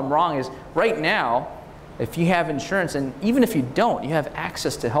I hope I'm wrong, is right now, if you have insurance, and even if you don't, you have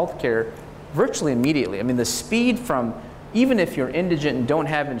access to health care virtually immediately. I mean, the speed from, even if you're indigent and don't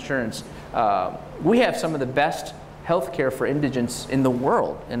have insurance, we have some of the best health care for indigents in the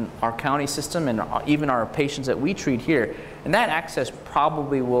world, in our county system and even our patients that we treat here. And that access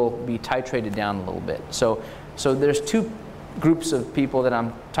probably will be titrated down a little bit. So there's two groups of people that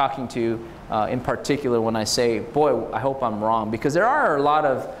I'm talking to in particular when I say, boy, I hope I'm wrong, because there are a lot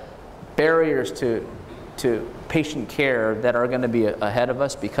of barriers to patient care that are going to be ahead of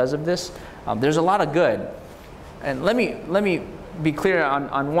us because of this. There's a lot of good. And let me be clear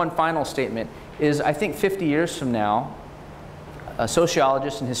on one final statement, is I think 50 years from now,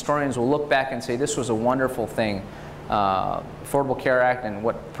 sociologists and historians will look back and say this was a wonderful thing. Affordable Care Act and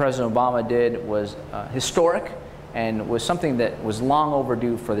what President Obama did was historic and was something that was long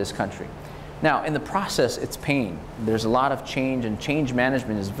overdue for this country. Now, in the process, it's pain. There's a lot of change, and change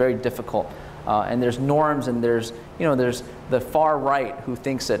management is very difficult. And there's norms, and there's the far right who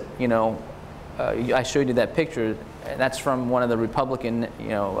thinks that, I showed you that picture. That's from one of the Republican,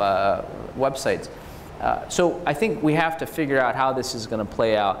 websites. So I think we have to figure out how this is going to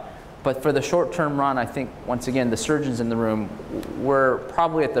play out. But for the short-term run, I think, once again, the surgeons in the room, we're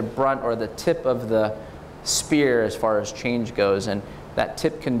probably at the brunt or the tip of the spear as far as change goes, and that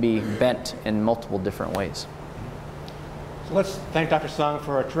tip can be bent in multiple different ways. So let's thank Dr. Sung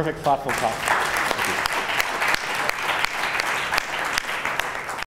for a terrific, thoughtful talk. Thank you.